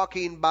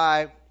walking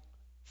by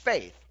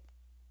faith.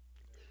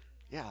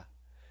 Yeah.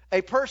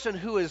 A person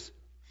who is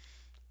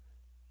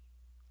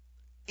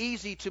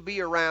easy to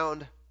be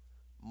around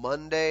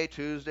Monday,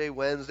 Tuesday,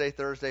 Wednesday,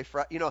 Thursday,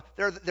 Friday,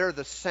 they're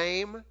the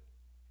same.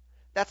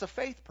 That's a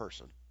faith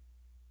person.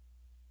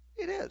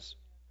 It is.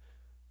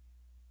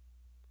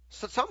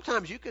 So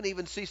sometimes you can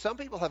even see some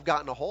people have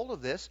gotten a hold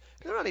of this.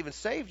 They're not even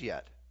saved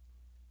yet.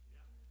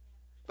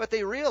 But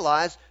they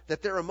realize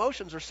that their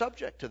emotions are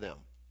subject to them.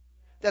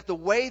 That the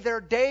way their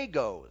day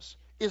goes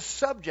is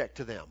subject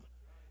to them.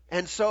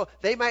 And so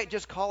they might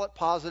just call it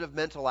positive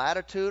mental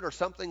attitude or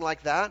something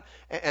like that.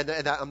 And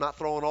I'm not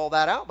throwing all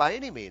that out by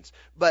any means.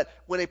 But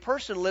when a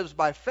person lives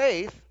by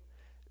faith,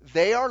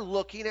 they are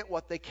looking at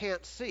what they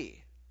can't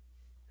see.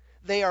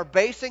 They are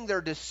basing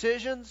their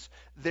decisions,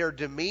 their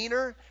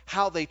demeanor,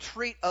 how they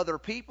treat other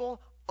people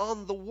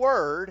on the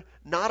Word,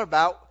 not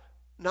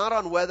not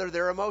on whether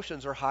their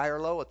emotions are high or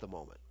low at the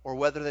moment, or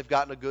whether they've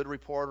gotten a good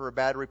report or a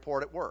bad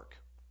report at work.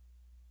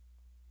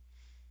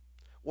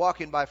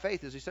 Walking by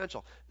faith is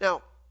essential.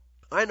 Now,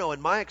 I know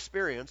in my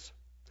experience,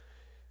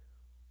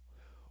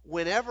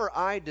 whenever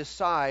I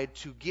decide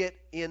to get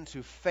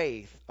into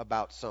faith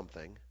about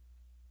something,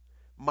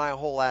 my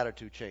whole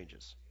attitude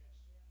changes.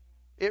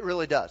 It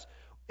really does.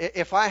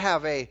 If I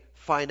have a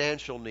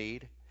financial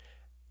need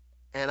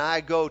and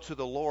I go to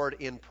the Lord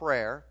in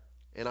prayer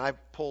and I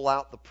pull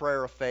out the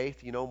prayer of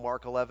faith,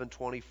 Mark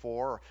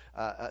 11:24,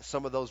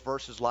 some of those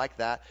verses like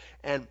that,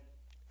 and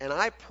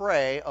I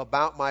pray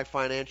about my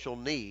financial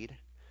need,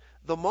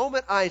 the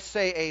moment I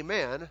say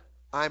amen,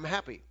 I'm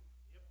happy.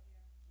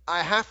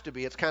 I have to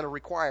be. It's kind of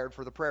required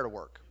for the prayer to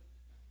work.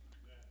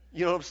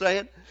 You know what I'm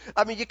saying?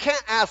 I mean, you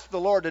can't ask the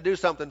Lord to do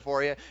something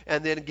for you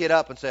and then get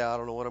up and say, I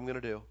don't know what I'm going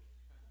to do.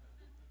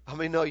 I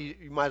mean, no, you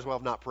might as well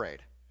have not prayed.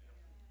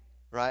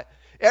 Right?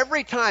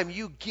 Every time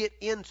you get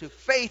into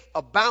faith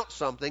about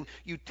something,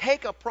 you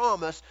take a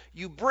promise,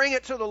 you bring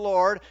it to the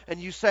Lord, and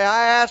you say,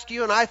 I ask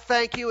you and I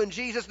thank you in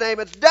Jesus' name,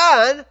 it's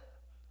done.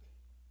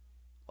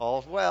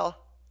 All's well.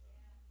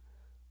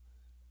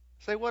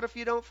 Say, what if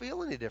you don't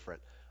feel any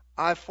different?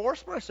 I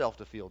force myself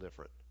to feel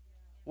different.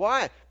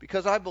 Why?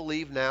 Because I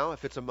believe now,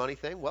 if it's a money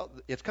thing, well,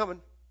 it's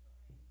coming.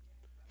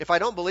 If I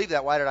don't believe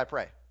that, why did I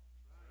pray?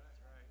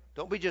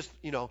 Don't be just,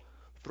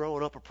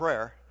 throwing up a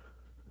prayer.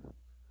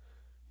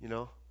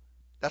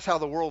 That's how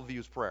the world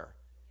views prayer.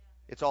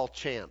 It's all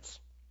chance.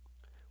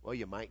 Well,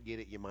 you might get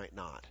it, you might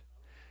not.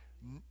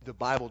 The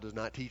Bible does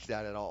not teach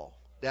that at all.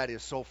 That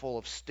is so full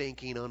of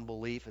stinking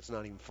unbelief, it's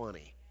not even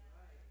funny.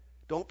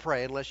 Don't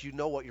pray unless you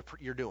know what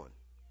you're doing.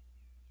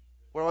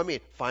 What do I mean?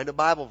 Find a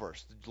Bible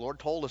verse. The Lord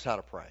told us how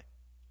to pray.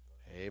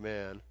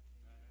 Amen.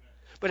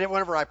 But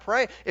whenever I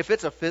pray, if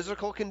it's a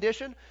physical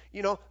condition,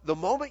 the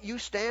moment you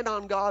stand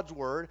on God's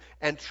word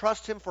and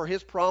trust Him for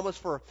His promise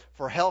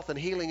for health and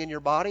healing in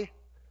your body,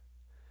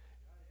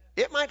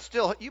 you might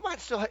still,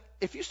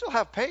 if you still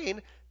have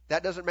pain,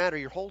 that doesn't matter.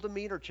 Your whole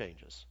demeanor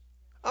changes.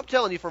 I'm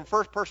telling you from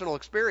first personal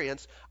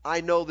experience,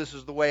 I know this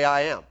is the way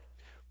I am.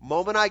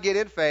 Moment I get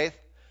in faith,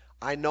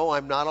 I know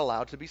I'm not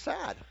allowed to be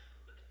sad.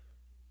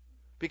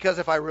 Because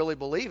if I really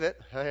believe it,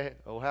 hey,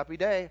 oh, happy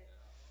day.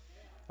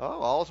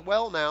 Oh, all's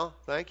well now.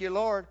 Thank you,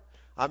 Lord.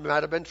 I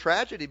might have been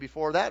tragedy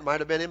before that. It might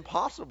have been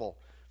impossible.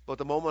 But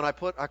the moment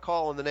I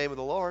call on the name of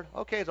the Lord,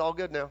 okay, it's all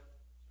good now.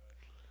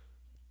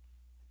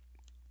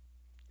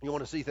 You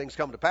want to see things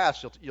come to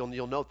pass,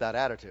 you'll note that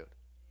attitude.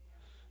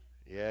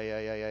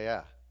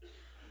 Yeah.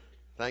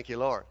 Thank you,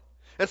 Lord.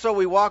 And so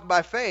we walk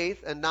by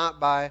faith and not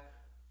by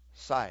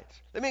sight.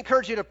 Let me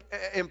encourage you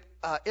to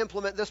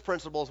implement this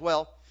principle as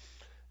well.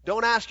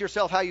 Don't ask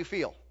yourself how you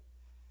feel.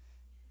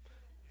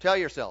 Tell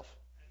yourself.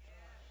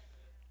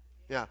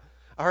 Yeah.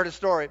 I heard a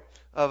story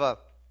of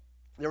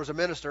there was a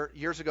minister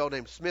years ago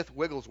named Smith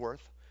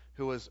Wigglesworth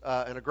who was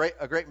a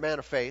great man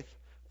of faith,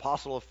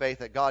 apostle of faith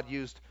that God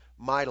used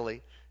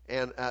mightily.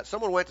 And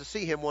someone went to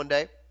see him one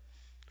day,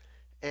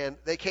 and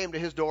they came to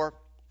his door,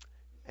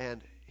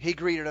 and he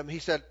greeted them.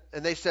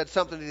 They said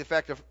something to the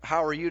effect of,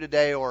 "How are you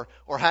today?" or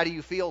 "How do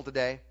you feel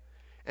today?"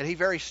 And he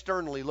very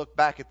sternly looked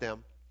back at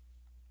them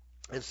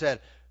and said,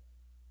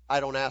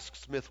 "I don't ask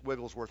Smith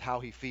Wigglesworth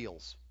how he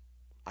feels.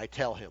 I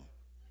tell him."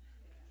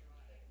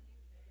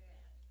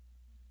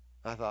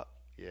 I thought,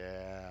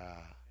 yeah,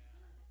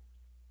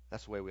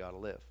 that's the way we ought to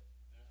live.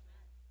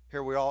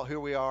 Here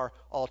we are,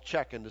 all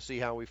checking to see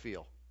how we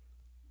feel.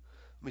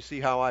 Let me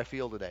see how I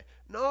feel today.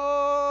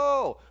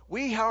 No,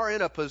 we are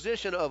in a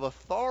position of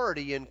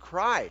authority in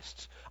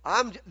Christ.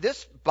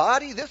 This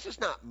body, this is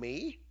not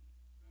me.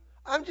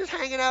 I'm just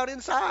hanging out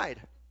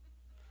inside.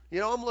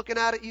 I'm looking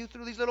out at you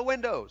through these little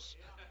windows.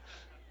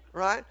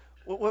 Right?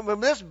 When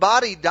this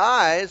body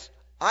dies,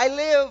 I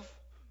live.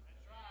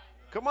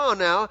 Come on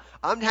now.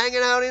 I'm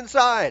hanging out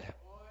inside.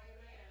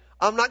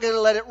 I'm not going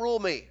to let it rule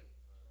me.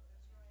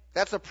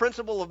 That's a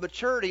principle of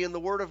maturity in the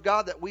Word of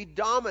God, that we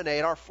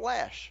dominate our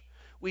flesh.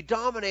 We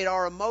dominate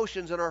our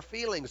emotions and our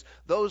feelings.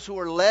 Those who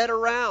are led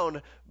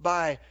around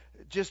by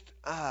just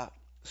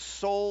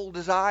soul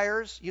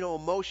desires,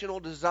 emotional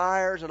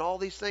desires and all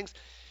these things,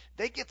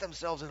 they get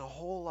themselves in a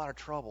whole lot of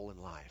trouble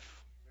in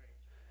life.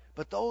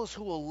 But those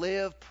who will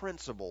live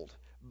principled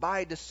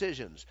by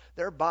decisions,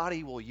 their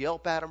body will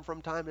yelp at them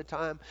from time to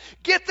time,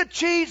 "Get the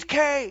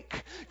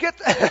cheesecake! Get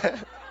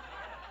the..."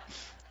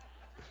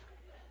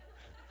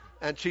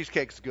 And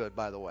cheesecake's good,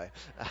 by the way.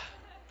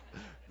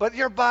 But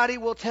your body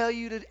will tell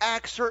you to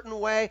act a certain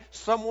way.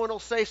 Someone will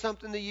say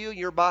something to you.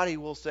 Your body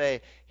will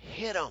say,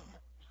 "Hit him."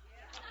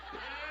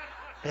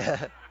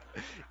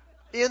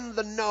 In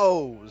the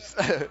nose.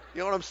 You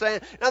know what I'm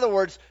saying? In other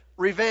words,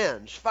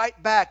 revenge.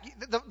 Fight back.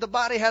 The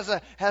body has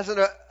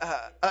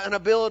an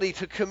ability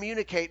to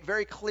communicate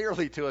very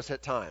clearly to us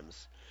at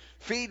times.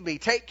 Feed me.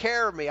 Take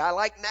care of me. I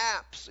like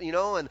naps,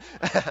 and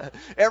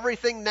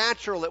everything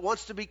natural. It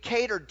wants to be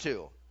catered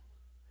to.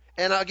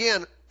 And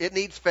again, it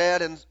needs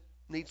fed and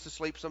needs to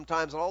sleep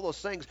sometimes and all those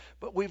things,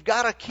 but we've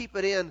got to keep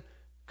it in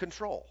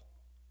control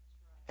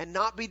and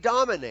not be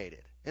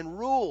dominated and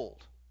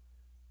ruled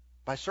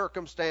by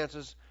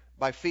circumstances,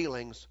 by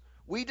feelings.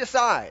 We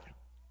decide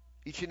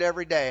each and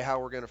every day how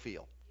we're going to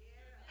feel,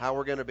 how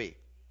we're going to be.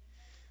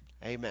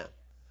 Amen.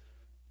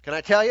 Can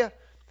I tell you,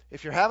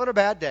 if you're having a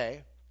bad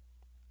day,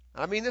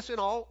 I mean this in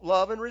all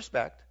love and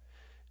respect,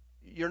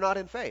 you're not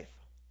in faith.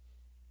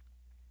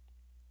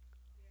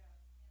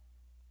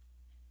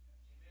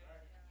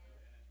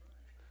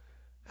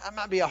 That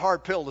might be a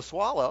hard pill to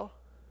swallow,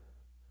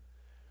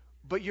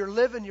 but you're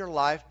living your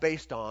life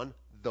based on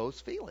those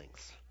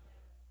feelings.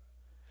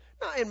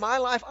 Now, in my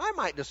life, I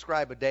might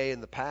describe a day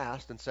in the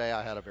past and say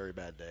I had a very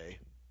bad day,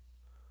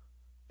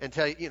 and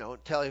tell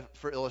you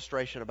for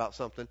illustration about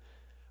something.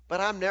 But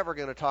I'm never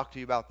going to talk to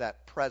you about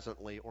that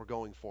presently or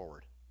going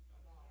forward.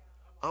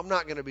 I'm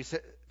not going to be,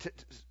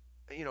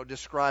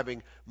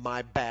 describing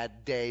my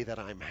bad day that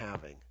I'm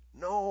having.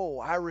 No,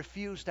 I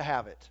refuse to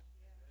have it.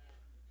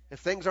 If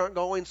things aren't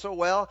going so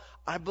well,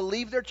 I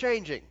believe they're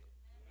changing.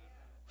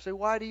 Say,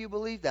 why do you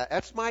believe that?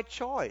 That's my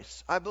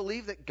choice. I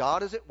believe that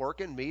God is at work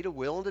in me to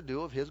will and to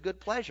do of His good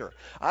pleasure.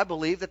 I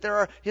believe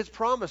that His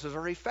promises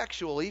are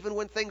effectual even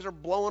when things are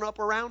blowing up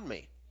around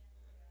me.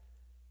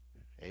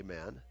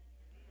 Amen.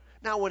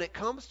 Now, when it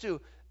comes to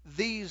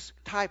these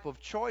type of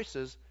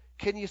choices,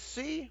 can you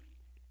see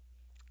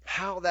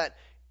how that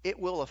it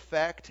will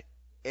affect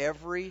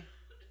every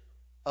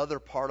other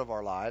part of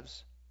our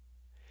lives?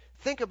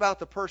 Think about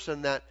the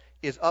person that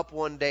is up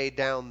one day,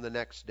 down the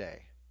next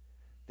day.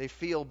 They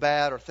feel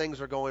bad or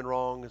things are going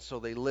wrong, and so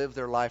they live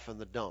their life in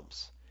the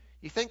dumps.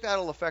 You think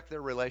that'll affect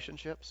their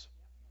relationships?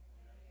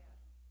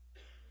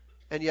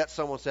 And yet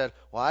someone said,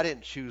 well, I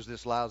didn't choose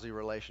this lousy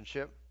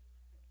relationship.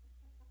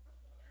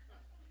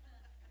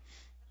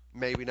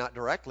 Maybe not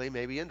directly,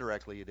 maybe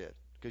indirectly you did,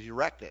 because you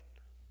wrecked it.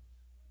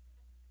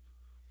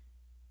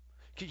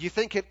 Do you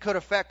think it could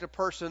affect a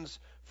person's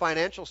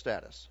financial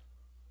status?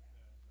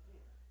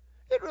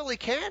 It really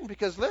can,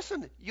 because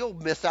listen, you'll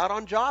miss out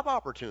on job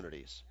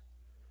opportunities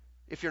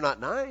if you're not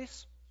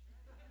nice.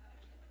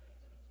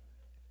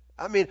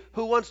 I mean,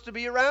 who wants to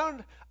be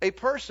around a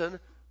person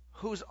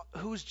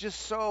who's just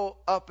so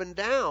up and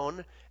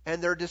down,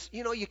 and they're just,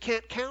 you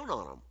can't count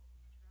on them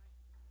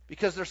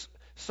because they're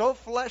so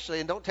fleshly,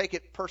 and don't take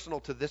it personal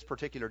to this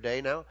particular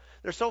day now.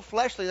 They're so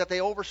fleshly that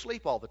they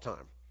oversleep all the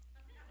time.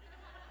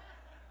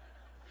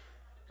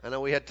 I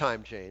know we had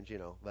time change,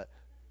 but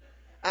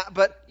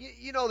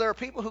there are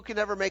people who can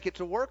never make it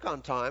to work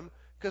on time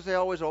because they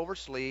always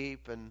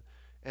oversleep, and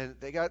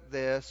they got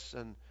this,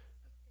 and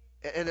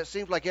it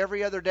seems like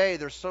every other day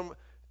there's some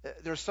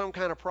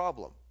kind of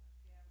problem.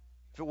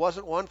 If it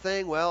wasn't one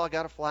thing, well, I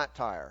got a flat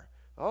tire.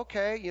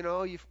 Okay,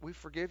 we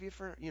forgive you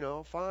for,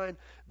 fine.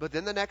 But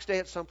then the next day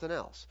it's something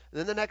else. And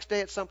then the next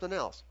day it's something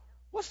else.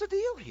 What's the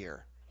deal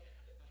here?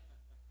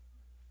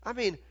 I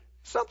mean,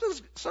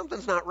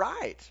 something's not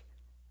right.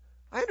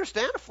 I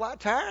understand a flat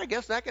tire. I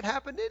guess that could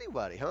happen to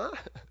anybody, huh?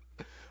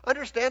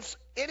 Understand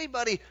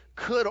anybody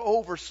could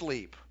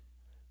oversleep,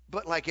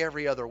 but like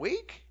every other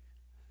week,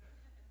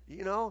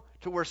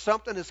 to where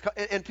something is,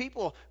 and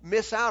people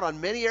miss out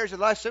on many areas of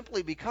life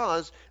simply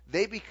because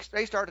they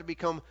start to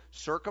become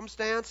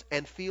circumstance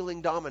and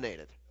feeling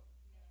dominated.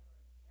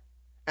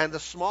 And the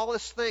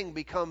smallest thing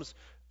becomes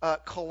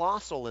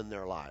colossal in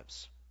their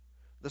lives.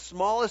 The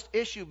smallest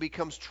issue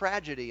becomes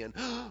tragedy, and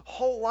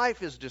whole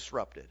life is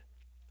disrupted.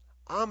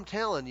 I'm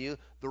telling you,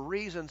 the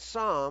reason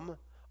some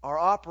are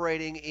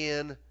operating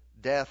in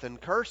death and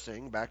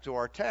cursing, back to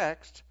our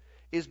text,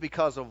 is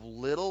because of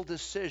little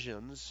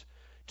decisions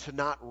to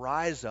not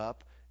rise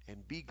up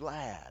and be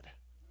glad,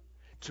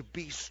 to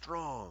be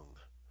strong,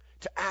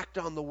 to act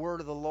on the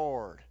word of the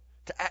Lord,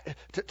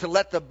 to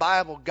let the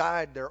Bible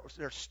guide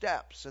their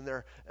steps and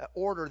their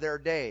order their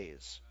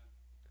days.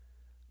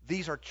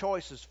 These are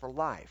choices for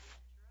life.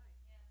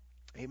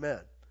 Amen.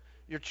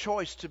 Your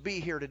choice to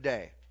be here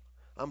today.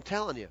 I'm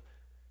telling you,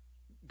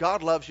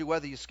 God loves you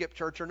whether you skip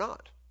church or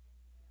not.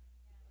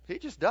 He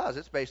just does.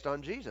 It's based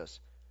on Jesus.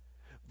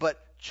 But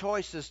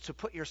choices to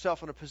put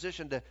yourself in a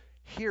position to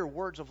hear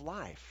words of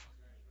life.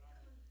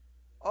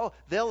 Oh,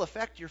 they'll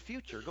affect your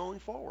future going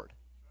forward.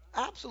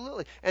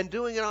 Absolutely. And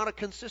doing it on a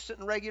consistent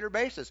and regular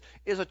basis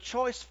is a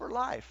choice for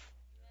life.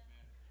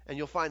 And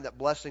you'll find that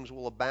blessings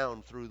will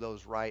abound through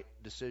those right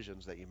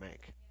decisions that you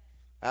make.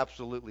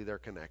 Absolutely, they're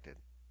connected.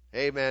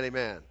 Amen,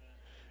 amen.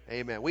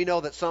 Amen. We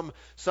know that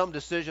some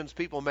decisions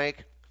people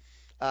make,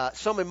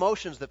 some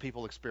emotions that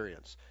people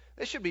experience,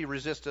 they should be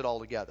resisted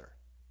altogether.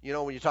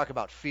 When you talk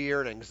about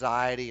fear and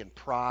anxiety and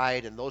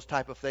pride and those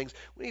type of things,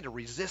 we need to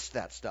resist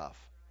that stuff.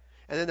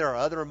 And then there are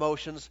other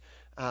emotions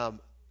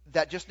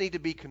that just need to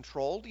be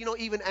controlled.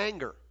 Even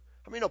anger.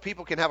 I mean,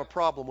 people can have a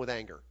problem with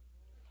anger.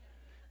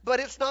 But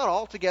it's not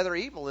altogether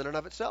evil in and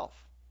of itself.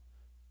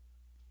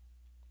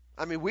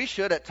 I mean, we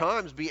should at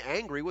times be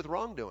angry with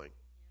wrongdoing.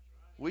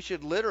 We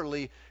should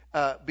literally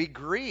be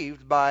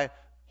grieved by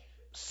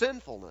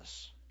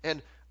sinfulness.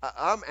 And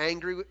I'm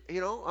angry,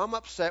 I'm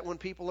upset when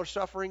people are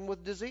suffering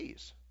with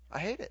disease. I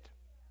hate it.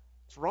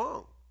 It's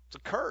wrong. It's a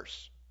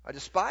curse. I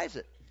despise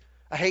it.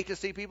 I hate to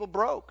see people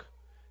broke.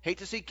 Hate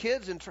to see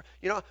kids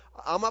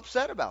I'm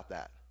upset about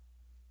that.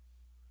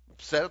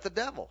 Upset at the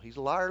devil. He's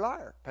a liar,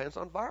 liar. Pants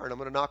on fire, and I'm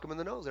going to knock him in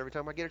the nose every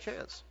time I get a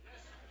chance.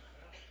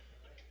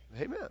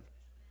 Amen.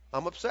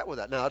 I'm upset with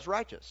that. Now, it's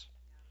righteous.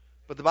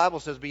 But the Bible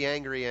says, be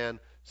angry and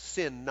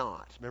sin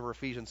not. Remember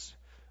Ephesians,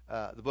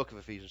 the book of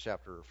Ephesians,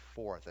 chapter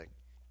 4, I think.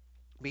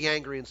 Be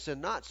angry and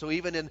sin not. So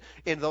even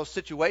in those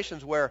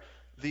situations where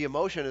the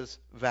emotion is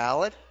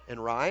valid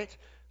and right,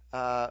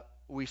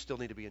 we still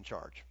need to be in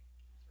charge.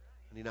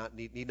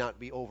 Need not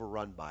be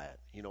overrun by it.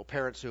 You know,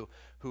 parents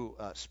who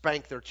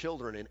spank their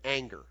children in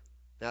anger,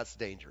 that's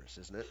dangerous,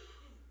 isn't it?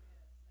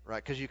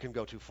 Right? Because you can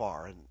go too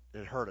far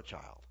and hurt a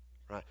child.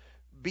 Right?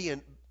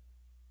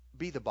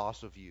 Be the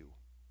boss of you.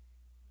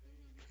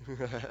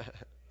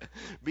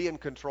 Be in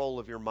control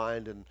of your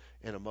mind and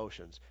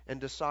emotions, and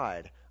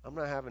decide, I'm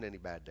not having any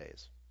bad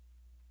days.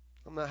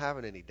 I'm not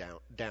having any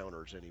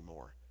downers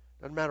anymore.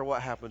 Doesn't matter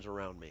what happens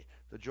around me.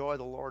 The joy of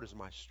the Lord is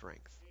my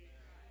strength.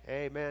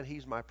 Amen.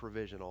 He's my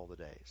provision all the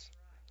days.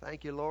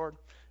 Thank you, Lord.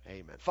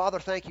 Amen. Father,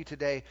 thank you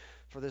today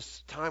for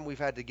this time we've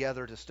had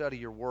together to study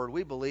your word.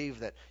 We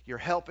believe that you're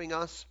helping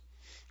us,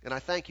 and I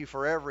thank you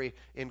for every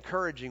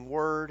encouraging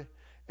word,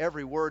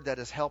 every word that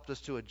has helped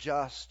us to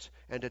adjust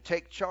and to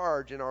take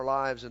charge in our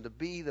lives and to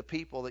be the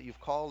people that you've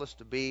called us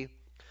to be.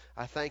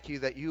 I thank you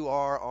that you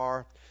are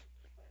our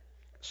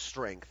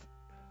strength.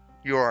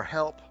 You're our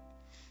help.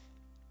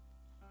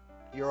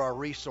 You're our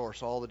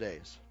resource all the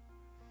days.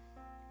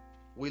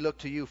 We look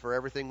to you for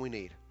everything we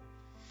need.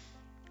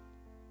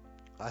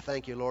 I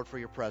thank you, Lord, for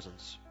your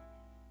presence,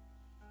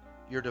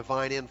 your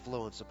divine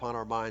influence upon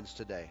our minds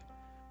today.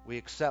 We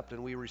accept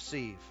and we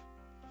receive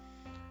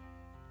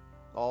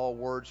all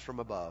words from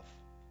above.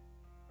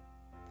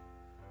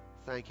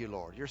 Thank you,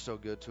 Lord. You're so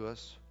good to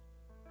us.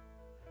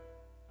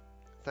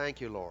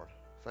 Thank you, Lord.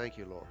 Thank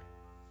you, Lord.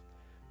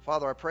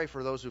 Father, I pray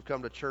for those who've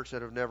come to church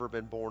that have never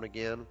been born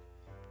again,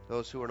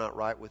 those who are not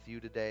right with you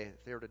today.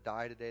 If they were to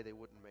die today, they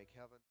wouldn't make heaven.